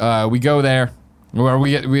 Mm-hmm. We go there.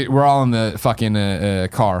 We're all in the fucking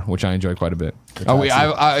car, which I enjoyed quite a bit.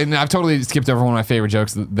 I've totally skipped over one of my favorite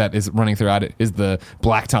jokes that is running throughout it is the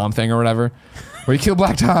Black Tom thing or whatever. Where he killed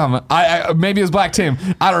Black Tom. Maybe it was Black Tim.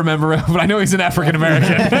 I don't remember, but I know he's an African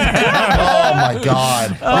American. Oh my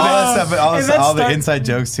god. All the inside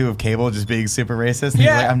jokes too of Cable just being super racist. And he's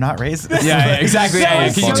like, I'm not racist. Yeah, exactly.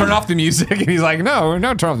 So Can you turn off the music? And he's like, no,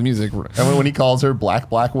 turn off the music. And when he calls her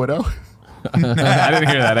Black Widow. I didn't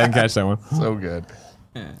hear that. I didn't catch that one. So good.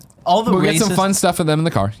 All the We'll racist, get some fun stuff for them in the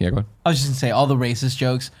car. Yeah, go ahead. I was just gonna say all the racist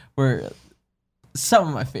jokes were some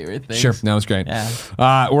of my favorite things. Sure, that was great.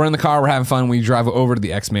 Yeah. We're in the car. We're having fun. We drive over to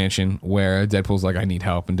the X Mansion where Deadpool's like, I need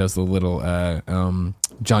help, and does the little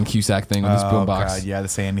John Cusack thing with his boombox. God, yeah, the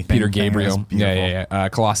say anything. Peter thing is Gabriel. beautiful. Yeah.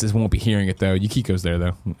 Colossus won't be hearing it though. Yukiko's there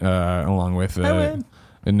though, along with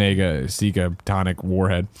Nega, Sika, Tonic,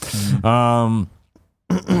 Warhead.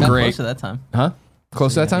 Got Great. close to that time. Huh?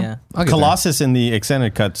 Close to that time? Yeah. I'll get Colossus in the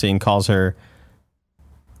extended cutscene calls her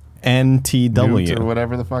Newt or NTW.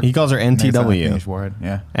 whatever the fuck. He calls her NTW. English word,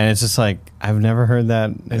 yeah. And it's just like, I've never heard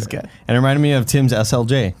that. It's good. And it reminded me of Tim's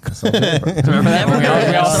SLJ. Remember that?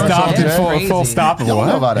 We all stopped in Crazy. full stop. I don't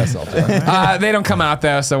know about SLJ. They don't come out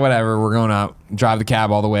though, so whatever. We're going up, drive the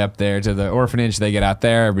cab all the way up there to the orphanage. They get out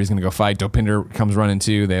there. Everybody's gonna go fight. Dopinder comes running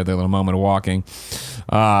too. They have their little moment of walking.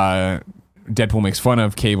 Deadpool makes fun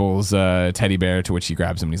of Cable's teddy bear, to which he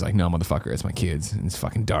grabs him and he's like, no, motherfucker, it's my kids. And it's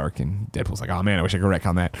fucking dark. And Deadpool's like, oh man, I wish I could wreck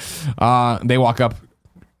on that. They walk up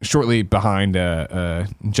shortly behind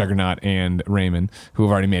Juggernaut and Raymond, who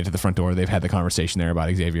have already made it to the front door. They've had the conversation there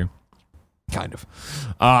about Xavier. Kind of.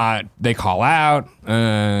 They call out.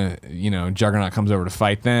 Juggernaut comes over to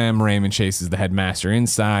fight them. Raymond chases the headmaster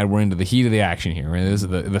inside. We're into the heat of the action here. This is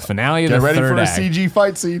the finale of Get the ready third for a act. CG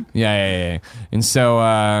fight scene. Yeah. And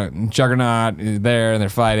so Juggernaut is there and they're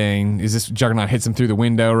fighting. Is this Juggernaut hits him through the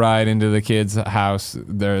window right into the kid's house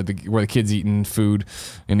where the kid's eating food,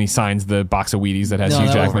 and he signs the box of Wheaties that has Hugh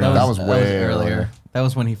Jackman on it. That was way earlier. That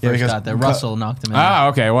was when he first because got there. Russell knocked him out. Oh,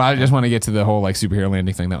 okay. Well, I just want to get to the whole like superhero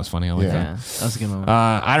landing thing. That was funny. I like Yeah. that. Yeah, that was a good moment.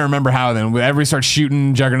 I don't remember how then. Everybody starts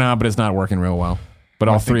shooting Juggernaut, but it's not working real well. But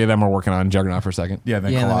all three of them are working on Juggernaut for a second. Yeah,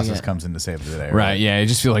 then Yeah, then we Colossus get- comes in to save the day. Right, yeah. It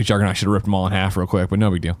just feels like Juggernaut should have ripped them all in half real quick, but no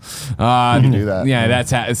big deal. You can do that. Yeah,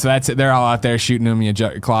 that's it. They're all out there shooting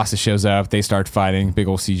them. Colossus shows up. They start fighting. Big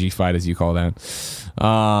old CG fight, as you call that.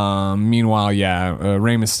 Meanwhile,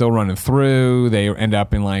 Raymond's still running through. They end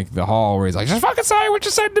up in like the hall where he's like, just fucking say what you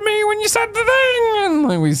said to me when you said the thing. And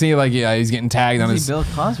like we see like, yeah, he's getting tagged on his. Bill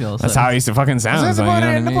Cosby. all of a That's sudden. how he used to fucking sound. That's Like, you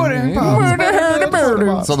know the what I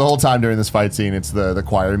mean? So the whole time during this fight scene, it's the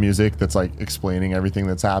choir music that's like explaining everything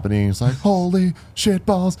that's happening. It's like, holy shit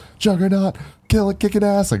balls, Juggernaut, kicking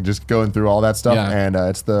ass, like just going through all that stuff. Yeah. And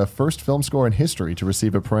it's the first film score in history to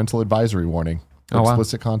receive a parental advisory warning. Oh, wow.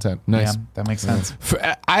 Explicit content. Nice. Yeah, that makes sense.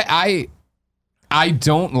 I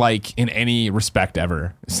don't like in any respect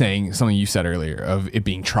ever saying something you said earlier of it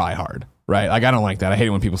being try hard, right? Like I don't like that. I hate it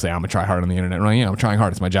when people say I'm a try hard on the internet. Right? Yeah, I'm trying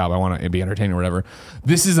hard. It's my job. I want to be entertaining or whatever.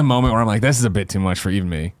 This is a moment where I'm like, this is a bit too much for even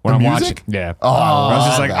me. When The I'm music? watching, yeah. Oh, I was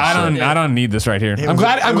just love like, that shit. I don't need this right here. I'm was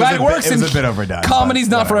glad a it bit- works. it was and a bit overdone, Comedy's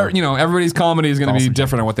but not for whatever. everybody's comedy is going to be Also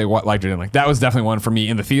different on what they liked it in. Like that was definitely one for me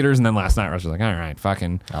in the theaters, and then last night I was just like, all right,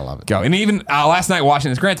 fucking, I love it. go. And even last night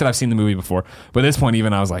watching this, granted I've seen the movie before, but at this point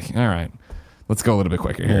even I was like, all right, let's go a little bit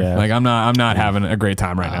quicker here. Yeah. Like I'm not having a great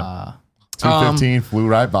time right now. 2:15 flew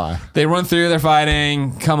right by. They run through, they're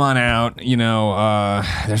fighting, come on out,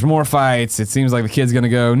 there's more fights. It seems like the kid's gonna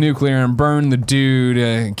go nuclear and burn the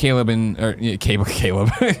dude. Caleb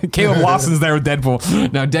Lawson's there with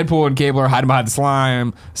Deadpool. Now Deadpool and Cable are hiding behind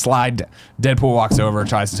the slide. Deadpool walks over,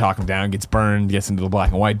 tries to talk him down, gets burned, gets into the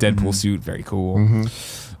black and white Deadpool suit. Very cool.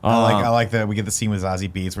 I like that we get the scene with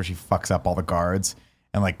Zazie Beetz where she fucks up all the guards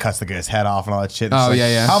and like cuts the guy's head off and all that shit.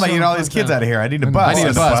 Yeah. How am I getting all these kids out of here? I need a bus. I need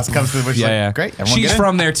a bus. The bus comes to the bush. Yeah. Great. She's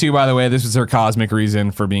from there too, by the way. This was her cosmic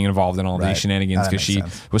reason for being involved in all these Right. shenanigans That because makes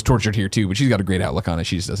she sense. was tortured here too. But she's got a great outlook on it.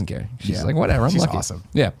 She just doesn't care. She's like, whatever. I'm She's lucky. awesome.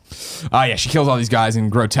 Yeah. She kills all these guys in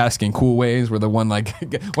grotesque and cool ways. Where the one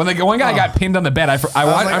one guy got pinned on the bed.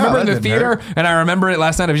 I remember in the theater, and I remember it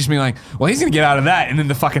last night of just being like, well, he's gonna get out of that, and then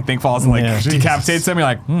the fucking thing falls and decapitates him. You're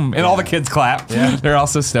like, and all the kids clap. Yeah. They're all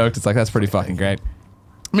so stoked. It's like that's pretty fucking great.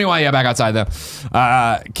 Meanwhile, back outside though.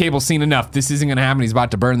 Cable's seen enough. This isn't gonna happen. He's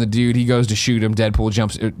about to burn the dude. He goes to shoot him. Deadpool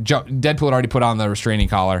Deadpool had already put on the restraining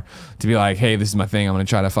collar to be like, hey, this is my thing. I'm gonna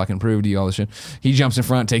try to fucking prove to you all this shit. He jumps in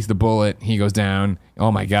front, takes the bullet. He goes down. Oh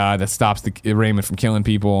my god, that stops the Raymond from killing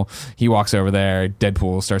people. He walks over there.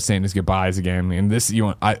 Deadpool starts saying his goodbyes again. And this,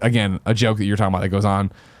 again, a joke that you're talking about that goes on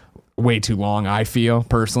way too long, I feel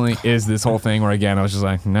personally, is this whole thing where again I was just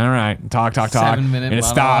like, all right, talk 7-minute and it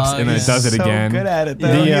stops and then it does it so again. Good at it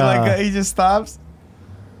though. He just stops.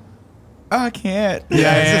 Oh, I can't.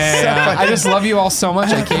 I just love you all so much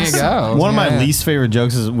I can't go. One of my least favorite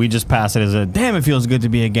jokes is we just pass it as a damn, it feels good to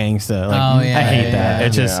be a gangsta. Like, Oh, yeah, I hate yeah,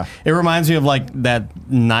 that. yeah. It reminds me of like that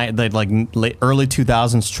late early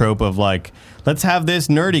 2000s trope of like, let's have this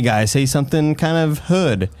nerdy guy say something kind of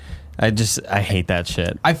hood. I hate that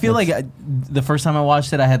shit. I feel like the first time I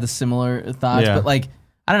watched it, I had the similar thoughts, Yeah. but like,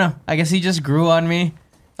 I don't know. I guess he just grew on me.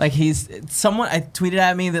 Like someone I tweeted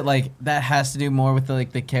at me that like that has to do more with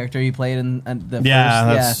the character he played in the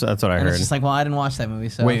first. That's what I and heard. it's just like, well, I didn't watch that movie.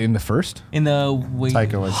 So Wait, in the first? in the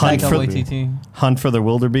Taika Waititi. Hunt for the- Waititi. Hunt for the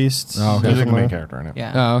Wildebeests. Oh, okay. He's like the main character in it.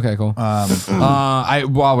 Yeah. Oh, okay, cool.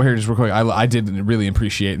 While we're here, just real quick, I did really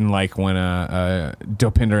appreciate and like when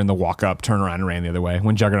Dopinder in the walk up turned around and ran the other way.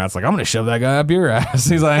 When Juggernaut's like, I'm gonna shove that guy up your ass.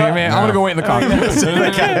 He's like, hey man, I'm gonna go wait in the car.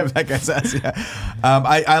 that guy's ass. Yeah.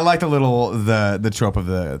 I liked the trope of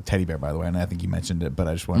the teddy bear, by the way, and I think you mentioned it, but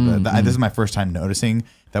I just wanted to. This is my first time noticing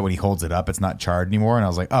that when he holds it up, it's not charred anymore, and I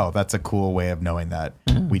was like, oh, that's a cool way of knowing that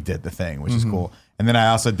we did the thing, which is cool. And then I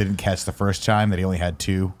also didn't catch the first time that he only had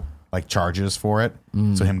 2 like charges for it,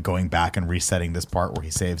 so him going back and resetting this part where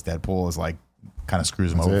he saves Deadpool is like kind of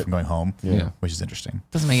screws him over from going home, which is interesting.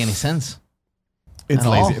 Doesn't make any sense. It's At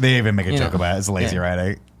lazy. all. They even make a You joke know. about it. It's lazy Yeah.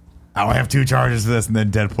 writing. I only have 2 charges for this, and then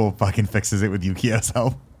Deadpool fucking fixes it with Yukio's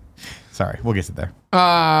help. Sorry, we'll get to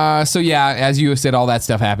there. So yeah, as you said, all that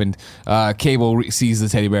stuff happened. Cable sees the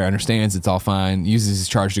teddy bear, understands it's all fine, uses his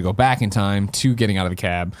charge to go back in time to getting out of the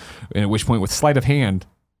cab, and at which point, with sleight of hand,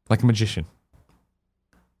 like a magician,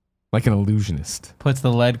 like an illusionist, Puts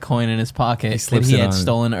the lead coin in his pocket that slips he it had on.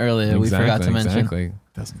 stolen earlier. We forgot to mention. Exactly.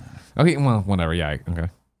 Doesn't matter. Okay, well, whatever. Yeah, okay.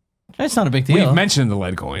 It's not a big deal. We've mentioned the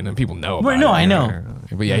lead coin, and people know about Right, no, it. I know.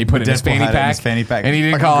 But yeah, he put it in his Deadpool fanny had it in pack, his fanny pack. and he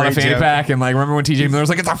didn't Fucking call it a great fanny joke. pack. And like, remember when TJ Miller was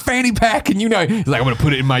like, "It's a fanny pack," and you know, he's like, "I'm gonna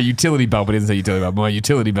put it in my utility belt," but he didn't say utility belt, but my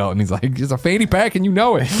utility belt, and he's like, "It's a fanny pack, and you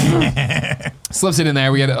know it." Slips it in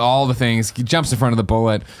there. We get all the things. He jumps in front of the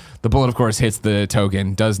bullet. The bullet, of course, hits the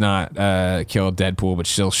token, does not kill Deadpool, but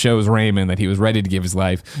still shows Raymond that he was ready to give his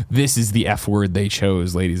life. This is the F word they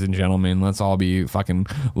chose, ladies and gentlemen. Let's all be fucking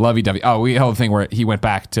lovey-dovey. Oh, we held a thing where he went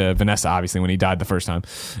back to Vanessa, obviously, when he died the first time,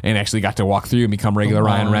 and actually got to walk through and become regular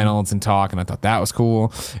Ryan Reynolds and talk, and I thought that was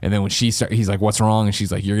cool. And then when she started, he's like, "What's wrong?" And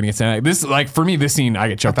she's like, "You're gonna get sent." This, like, for me, this scene, I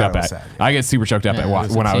get choked up it at. was sad. I get super choked up Yeah, at it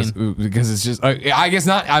was when a I was, scene. because it's just, I guess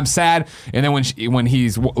not, I'm sad. And then when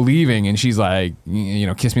he's leaving and she's like,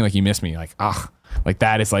 kiss me like you miss me, like, like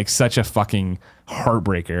that is like such a fucking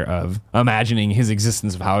heartbreaker of imagining his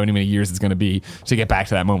existence of how many years it's going to be to get back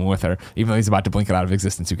to that moment with her, even though he's about to blink it out of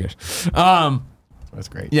existence. Who cares? That's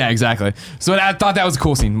great. Yeah, exactly. So I thought that was a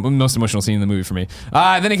cool scene, most emotional scene in the movie for me.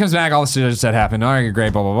 Then he comes back, all this shit that happened. All right,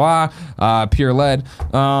 great, blah, blah, blah. Pure lead.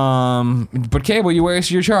 But Cable, you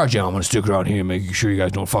wasted your charge. Yeah, I'm going to stick around here and make sure you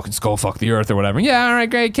guys don't fucking skull fuck the earth or whatever. Yeah, all right,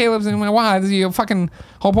 great. Caleb's in my wife. Your fucking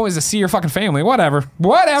whole point is to see your fucking family. Whatever.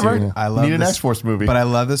 I love Need an this, X-Force movie. But I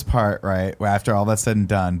love this part, right, where after all that's said and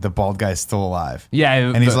done, the bald guy's still alive. Yeah.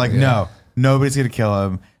 And he's like, no, nobody's going to kill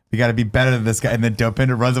him. We got to be better than this guy. And then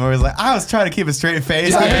Dopinder runs over. He's like, I was trying to keep a straight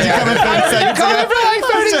face. Like, did you come in 30 seconds ago? for like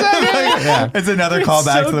 30 seconds. Yeah. It's another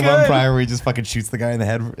callback so to the one good. prior where he just fucking shoots the guy in the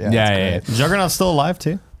head. Yeah. Juggernaut's still alive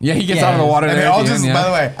too. Yeah, he gets Yeah. out of the water And there they at all the just, end, by yeah.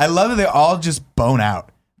 the way, I love that they all just bone out.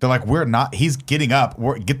 They're like, we're not. He's getting up.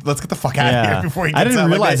 Let's get the fuck out of here before he gets I didn't up.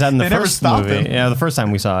 Like, realize that in the they never first stopped movie. him. Yeah, the first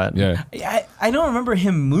time we saw it. Yeah. I don't remember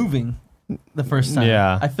him moving the first time.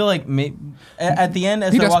 Yeah. I feel like at the end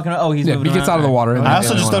as He they're does- walking, He moving gets around. out of the water. I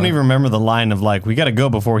also just don't even remember the line of like, we got to go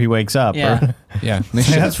before he wakes up. Yeah. Yeah.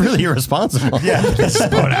 That's really irresponsible. Yeah,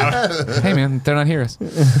 spun out. Hey man, they're not heroes.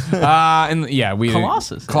 And yeah, we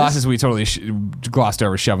Colossus we totally glossed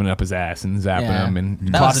over shoving it up his ass and zapping Yeah. him, and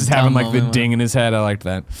That was Colossus a having dumb like the moment. ding in his head. I liked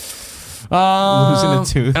that. Losing a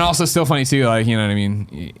tooth. And also still funny too, like, you know what I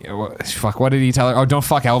mean? Fuck, what did he tell her? Oh, don't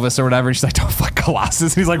fuck Elvis or whatever. And she's like, don't fuck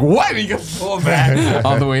Colossus. And he's like, what? And he goes pull back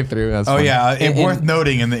all the way through. That's Oh funny. yeah, worth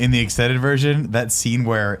noting in the extended version, that scene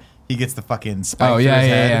where he gets the fucking spike Oh, through yeah, his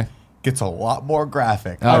yeah, head yeah. gets a lot more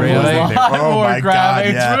graphic. Oh, really? Oh my god,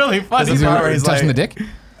 It's yeah. really funny. There's a part where he's touching like, the dick?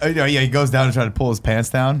 Yeah, he goes down and tries to pull his pants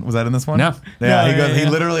down. Was that in this one? No. Yeah, he No, goes. yeah, He yeah.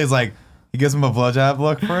 literally is like, he gives him a blowjob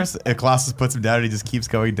look first. And Colossus puts him down, and he just keeps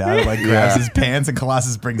going down. And like grabs his pants, and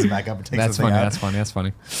Colossus brings him back up and takes That's the thing funny. out. That's funny. That's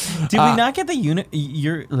funny. Did we not get the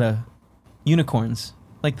unicorns?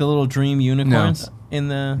 Like the little dream unicorns in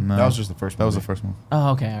the. No. That was just the first That was the movie. first one.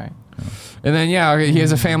 Oh, okay, all right. And then yeah, he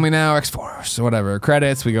has a family now. X-Force, whatever.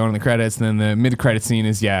 Credits. We go into the credits, and then the mid-credit scene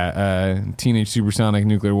is teenage supersonic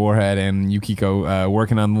nuclear warhead and Yukiko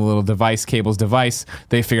working on the little cables device.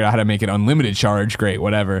 They figured out how to make it unlimited charge. Great,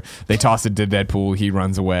 whatever. They toss it to Deadpool. He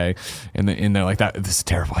runs away, and they're like, "That this is a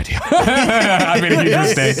terrible idea." I made a huge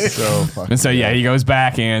mistake. So fucking And so yeah, he goes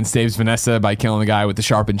back and saves Vanessa by killing the guy with the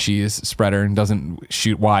sharpened cheese spreader and doesn't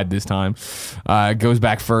shoot wide this time. Goes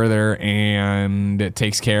back further and it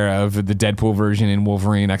takes care of the Deadpool version in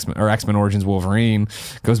Wolverine X-Men Origins Wolverine.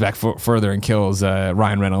 Goes back further and kills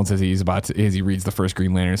Ryan Reynolds as he reads the first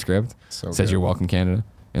Green Lantern script. So Says good. "You're welcome, Canada."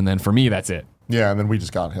 And then for me, that's it. Yeah, and then we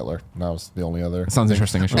just got Hitler. And that was the only other. Sounds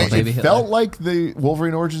interesting. It, Baby it Hitler. felt like the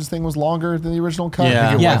Wolverine Origins thing was longer than the original cut. Yeah. I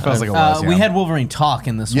think it Yeah, was. feels like it was, we yeah. had Wolverine talk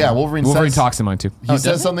in this Yeah, one. Wolverine Wolverine says, talks in mine too. He does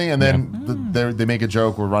says he? something, and then they make a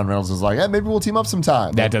joke where Ron Reynolds is like, "Yeah, maybe we'll team up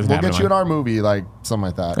sometime. That doesn't We'll happen get in you in mine. our movie, like something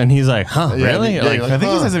like that." And he's like, huh, Yeah, really? yeah, Like, you're I think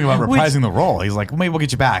he says something about Which- reprising the role. He's like, well, maybe we'll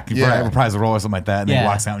get you back. You Yeah. reprise the role or something like that. And then Yeah. he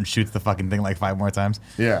walks out and shoots the fucking thing like 5 more times.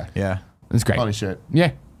 Yeah, Yeah. It's great. funny shit.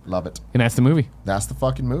 Yeah, Love it. and that's the movie. That's the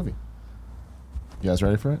fucking movie. You guys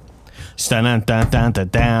ready for it?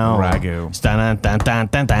 Stan-dun-dun-dun-dun-down. Ragu.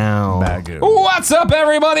 Stan-dun-dun-dun-dun-down. Bagu. What's up,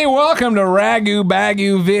 everybody? Welcome to Ragu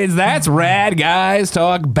Bagu Vids. That's Rad Guys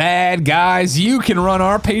Talk Bad Guys. You can run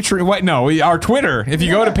our Patreon. Our Twitter. If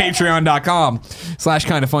you go to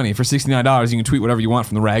patreon.com/kindafunny for $69, you can tweet whatever you want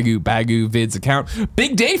from the Ragu Bagu Vids account.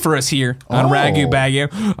 Big day for us here on Oh. Ragu Bagu.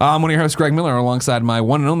 I'm one of your hosts, Greg Miller, alongside my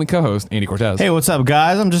one and only co-host, Andy Cortez. Hey, what's up,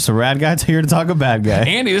 guys? I'm just a rad guy here to talk a bad guy.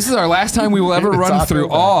 Andy, this is our last time we will ever run Taco through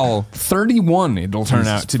Bell. all 31 it'll turn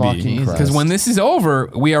Jesus out to fucking be. Christ. Because when this is over,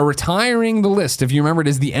 we are retiring the list. If you remember, it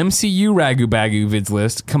is the MCU Ragu Bagu Vids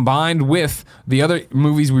list combined with the other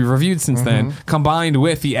movies we've reviewed since then, combined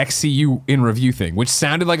with the XCU in review thing, which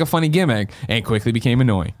sounded like a funny gimmick and quickly became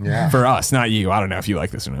annoying. Yeah. For us, not you. I don't know if you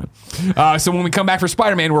like this or not. So when we come back for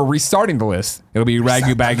Spider-Man, we're restarting the list. It'll be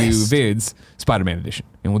Ragu Bagu Vids Spider-Man edition.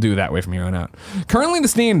 And we'll do it that way from here on out. Currently, the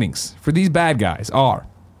standings for these bad guys are: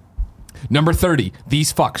 Number 30,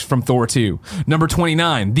 These Fucks from Thor 2. Number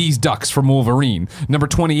 29, These Ducks from Wolverine. Number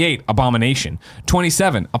 28, Abomination.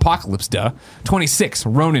 27, Apocalypse Duh. 26,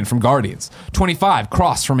 Ronan from Guardians. 25,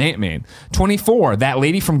 Cross from Ant-Man. 24, That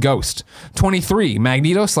Lady from Ghost. 23,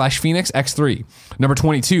 Magneto/Phoenix X3. Number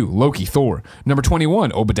 22, Loki Thor. Number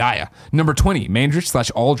 21, Obadiah. Number 20,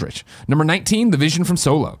 Mandrich/Aldrich. Number 19, The Vision from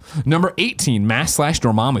Solo. Number 18,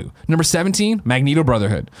 Mask/Dormammu. Number 17, Magneto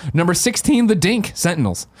Brotherhood. Number 16, The Dink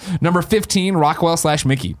Sentinels. Number 15,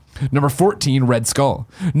 Rockwell/Mickey. Number 14, Red Skull.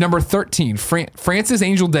 Number 13, Francis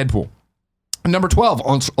Angel Deadpool. Number 12,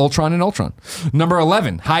 Ultron and Ultron. Number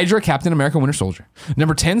 11, Hydra, Captain America, Winter Soldier.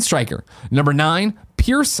 Number 10, Stryker. Number 9,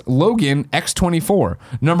 Pierce Logan, X-24.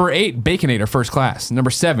 Number 8, Baconator, First Class.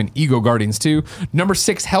 Number 7, Ego Guardians 2. Number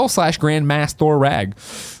 6, Hell/Grand Mass Thor Rag.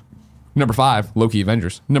 Number 5, Loki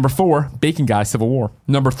Avengers. Number 4, Bacon Guy Civil War.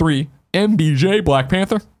 Number 3, MBJ Black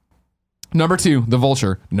Panther. Number 2, The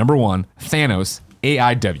Vulture. Number 1, Thanos,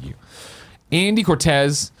 AIW. Andy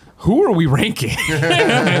Cortez, who are we ranking?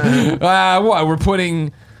 What? We're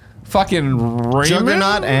putting fucking Raymond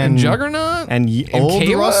Juggernaut and Juggernaut and old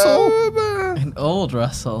Caleb? Russell, And old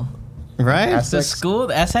Russell. right? The Essex school,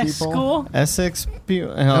 the Essex people. school. Essex.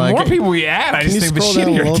 The more people we add, I Can just you think the scroll down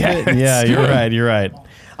a shittier little it gets. bit? Yeah, you're right. You're right.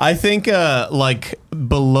 I think like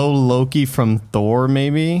below Loki from Thor,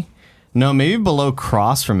 maybe. No, maybe below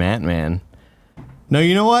Cross from Ant-Man. No,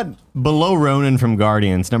 you know what? Below Ronan from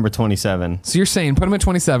Guardians, number 27. So you're saying put him at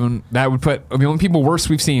 27. That would put the only people worse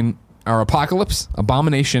we've seen are Apocalypse,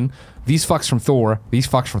 Abomination, these fucks from Thor, these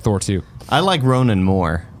fucks from Thor 2. I like Ronan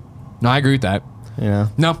more. No, I agree with that. Yeah.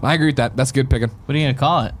 No, I agree with that. That's good picking. What are you gonna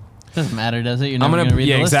call it? Doesn't matter, does it? You're I'm never gonna gonna read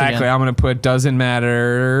the list exactly. again. I'm gonna put doesn't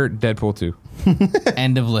matter Deadpool 2.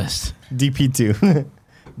 End of list. DP2.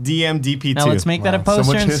 DM DP2. Now let's make that a So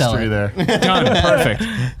poster much and sell history it. there. Done.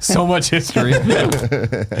 Perfect. So much history.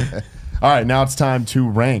 All right, now it's time to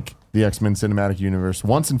rank the X-Men Cinematic Universe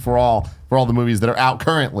once and for all the movies that are out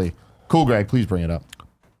currently. Cool, Greg, please bring it up.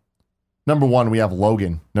 Number 1, we have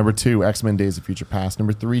Logan. Number 2, X-Men Days of Future Past.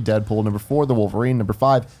 Number 3, Deadpool. Number 4, The Wolverine. Number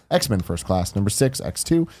 5, X-Men First Class. Number 6,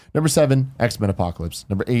 X2. Number 7, X-Men Apocalypse.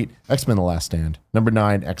 Number 8, X-Men The Last Stand. Number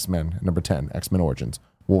 9, X-Men. And number 10, X-Men Origins.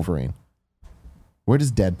 Wolverine. Where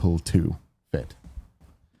does Deadpool 2 fit?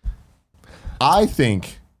 I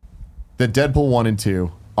think that Deadpool 1 and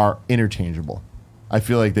 2 are interchangeable. I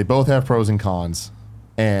feel like they both have pros and cons.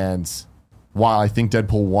 And while I think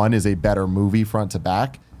Deadpool 1 is a better movie front to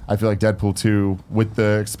back, I feel like Deadpool 2, with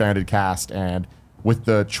the expanded cast and with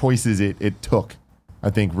the choices it took, I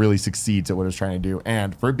think really succeeds at what it was trying to do.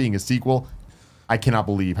 And for it being a sequel, I cannot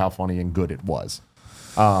believe how funny and good it was.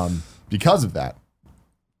 Because of that,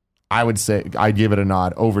 I would say I'd give it a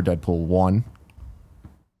nod over Deadpool 1.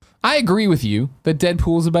 I agree with you that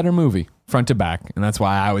Deadpool is a better movie, front to back. And that's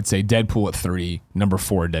why I would say Deadpool at 3, number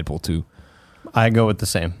 4, Deadpool 2. I go with the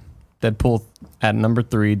same. Deadpool at number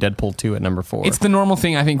 3, Deadpool 2 at number 4. It's the normal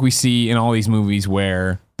thing I think we see in all these movies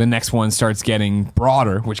where the next one starts getting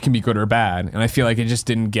broader, which can be good or bad. And I feel like it just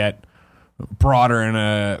didn't get broader in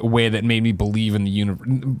a way that made me believe in the universe.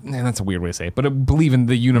 And that's a weird way to say it, but believe in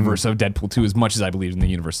the universe of Deadpool 2 as much as I believed in the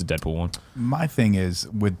universe of Deadpool 1. My thing is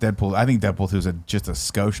with Deadpool, I think Deadpool 2 is just a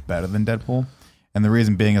skosh better than Deadpool. And the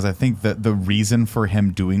reason being is I think that the reason for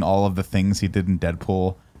him doing all of the things he did in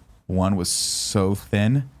Deadpool 1 was so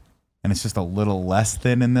thin. And it's just a little less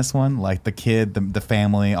thin in this one. Like the kid, the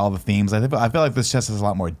family, all the themes. I feel like this just has a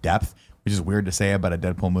lot more depth, which is weird to say about a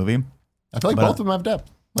Deadpool movie. I feel like both of them have depth.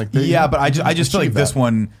 Like But I just feel like achieve this that.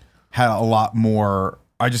 one had a lot more.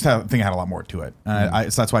 Think it had a lot more to it.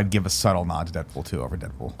 And so that's why I'd give a subtle nod to Deadpool 2 over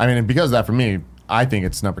Deadpool. I mean, and because of that, for me, I think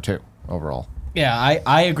it's number 2 overall. Yeah,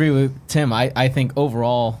 I agree with Tim. I think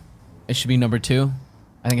overall it should be number 2.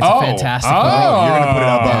 I think it's a fantastic movie. You're gonna put it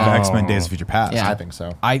above Oh. X-Men Days of Future Past. Yeah. I think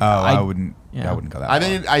so. I wouldn't. yeah. I wouldn't go that.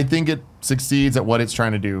 I think it succeeds at what it's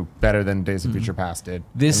trying to do better than Days of Future Past did.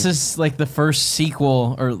 This is like the first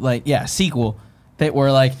sequel sequel that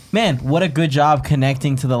were like, man, what a good job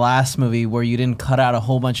connecting to the last movie where you didn't cut out a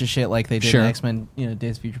whole bunch of shit like they did Sure. in X-Men,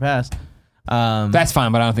 Days of Future Past. That's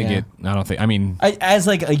fine, but I don't think Yeah. I mean, As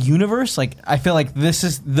like a universe, like I feel like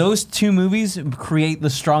those two movies create the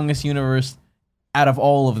strongest universe out of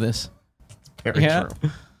all of this. Very Yeah. true.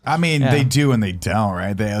 I mean, Yeah. they do and they don't,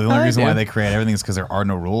 right? The only reason why do. they create everything is because there are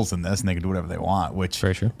no rules in this, and they can do whatever they want. Which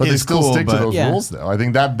Very true. But they is still cool, stick to but- those Yeah. rules, though. I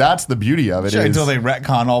think that's the beauty of it. Sure, is- until they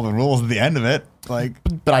retcon all the rules at the end of it. Like,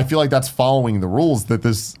 but I feel like that's following the rules that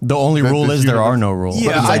this. The only that rule this is there are universe- no rules.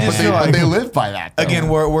 Yeah, I just but feel like- they live by that. Though.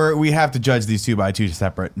 again, we have to judge these 2 by 2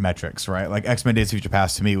 separate metrics, right? Like X-Men Days of Future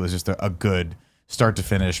Past to me was just a good start to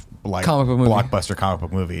finish like Comic book movie. blockbuster comic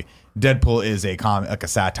book movie. Deadpool is a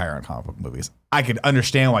satire on comic book movies. I could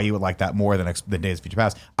understand why you would like that more than Days of Future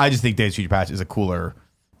Past. I just think Days of Future Past is a cooler,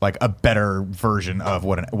 like a better version of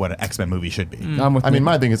what an X-Men movie should be. I'm with I you. mean,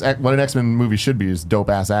 my thing is what an X-Men movie should be is dope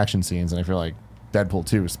ass action scenes, and I feel like Deadpool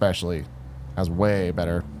 2 especially has way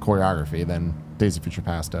better choreography than Days of Future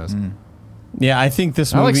Past does. Yeah, I think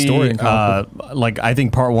this I like movie, story in comic I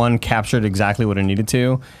think part 1 captured exactly what it needed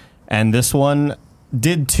to, and this one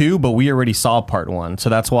did too, but we already saw part 1, so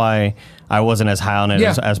that's why I wasn't as high on it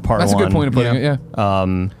as part 1. That's a good point of putting it. Yeah.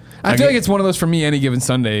 I feel I like it's one of those for me. Any given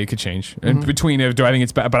Sunday, it could change. And between, do I think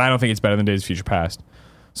it's bad? But I don't think it's better than Days of Future Past.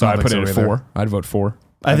 So I I don't put think it at so either. 4. I'd vote 4.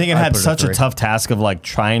 I think it I'd had put it at such a 3. tough task of like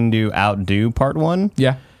trying to outdo part 1,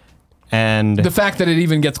 Yeah. and The fact that it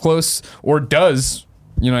even gets close or does,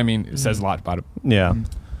 you know what I mean, it says a lot about it. yeah,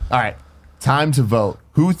 All right, time to vote.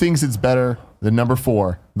 Who thinks it's better than number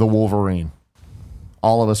 4, The Wolverine?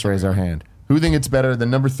 All of us raise our hand. Who think it's better than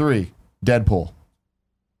number 3, Deadpool?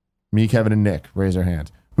 Me, Kevin, and Nick raise our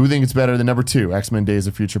hands. Who think it's better than number 2, X-Men Days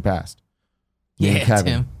of Future Past? Me and Yeah, Kevin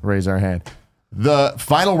Tim. raise our hand. The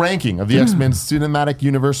final ranking of the X-Men cinematic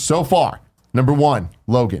universe so far. Number 1,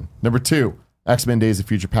 Logan. Number 2, X-Men Days of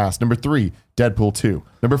Future Past. Number 3, Deadpool 2.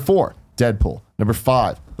 Number 4, Deadpool. Number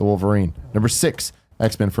 5, The Wolverine. Number 6,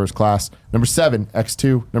 X-Men First Class. Number 7,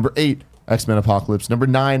 X2. Number 8, X-Men Apocalypse. Number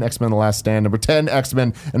 9, X-Men The Last Stand. Number 10,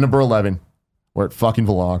 X-Men. And number 11, where it fucking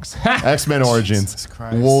belongs, X-Men Origins, Jesus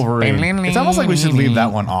Christ. Wolverine. It's almost like we should leave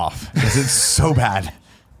that one off because it's so bad.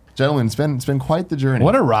 Gentlemen, it's been quite the journey.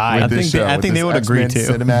 What a ride. with this I show, think with they would this agree, X-Men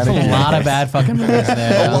too. Cinematic. A lot of bad fucking movies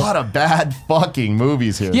there. A lot of bad fucking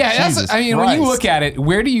movies here. Yeah, Jesus when you Christ. look at it,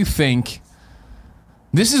 where do you think?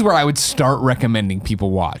 This is where I would start recommending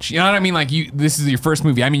people watch. You know what I mean? Like this is your first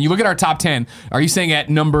movie. I mean, you look at our top 10. Are you saying at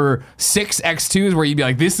number 6, X2 is where you'd be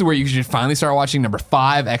like, this is where you should finally start watching? Number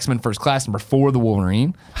 5, X-Men First Class. Number 4, The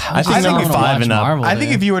Wolverine. I think number 5 and up. I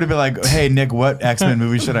think if you were to be like, hey, Nick, what X-Men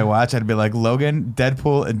movie should I watch? I'd be like, Logan,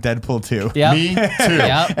 Deadpool, and Deadpool 2. Yep. Me too.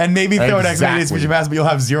 Yep. And maybe throw an X-Men Days Exactly. Future Past, but you'll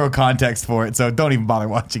have zero context for it, so don't even bother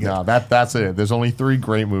watching it. No, that's it. There's only 3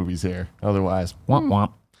 great movies here. Otherwise. Womp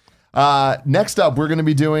womp. Next up, we're going to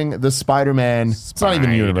be doing the Spider-Man. It's not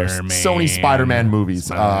even universe. Sony Spider-Man movies.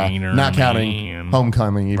 Not counting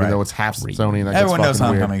Homecoming, even Right. though it's half Sony. And that Everyone knows gets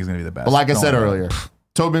fucking Homecoming weird. is going to be the best. But like I Don't said worry. earlier,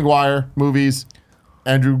 Tobey Maguire movies,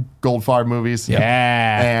 Andrew Goldfarb movies. Yeah.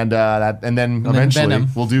 And then then eventually Venom.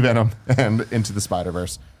 we'll do Venom and Into the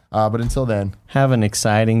Spider-Verse. But until then, Have an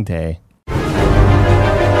exciting day.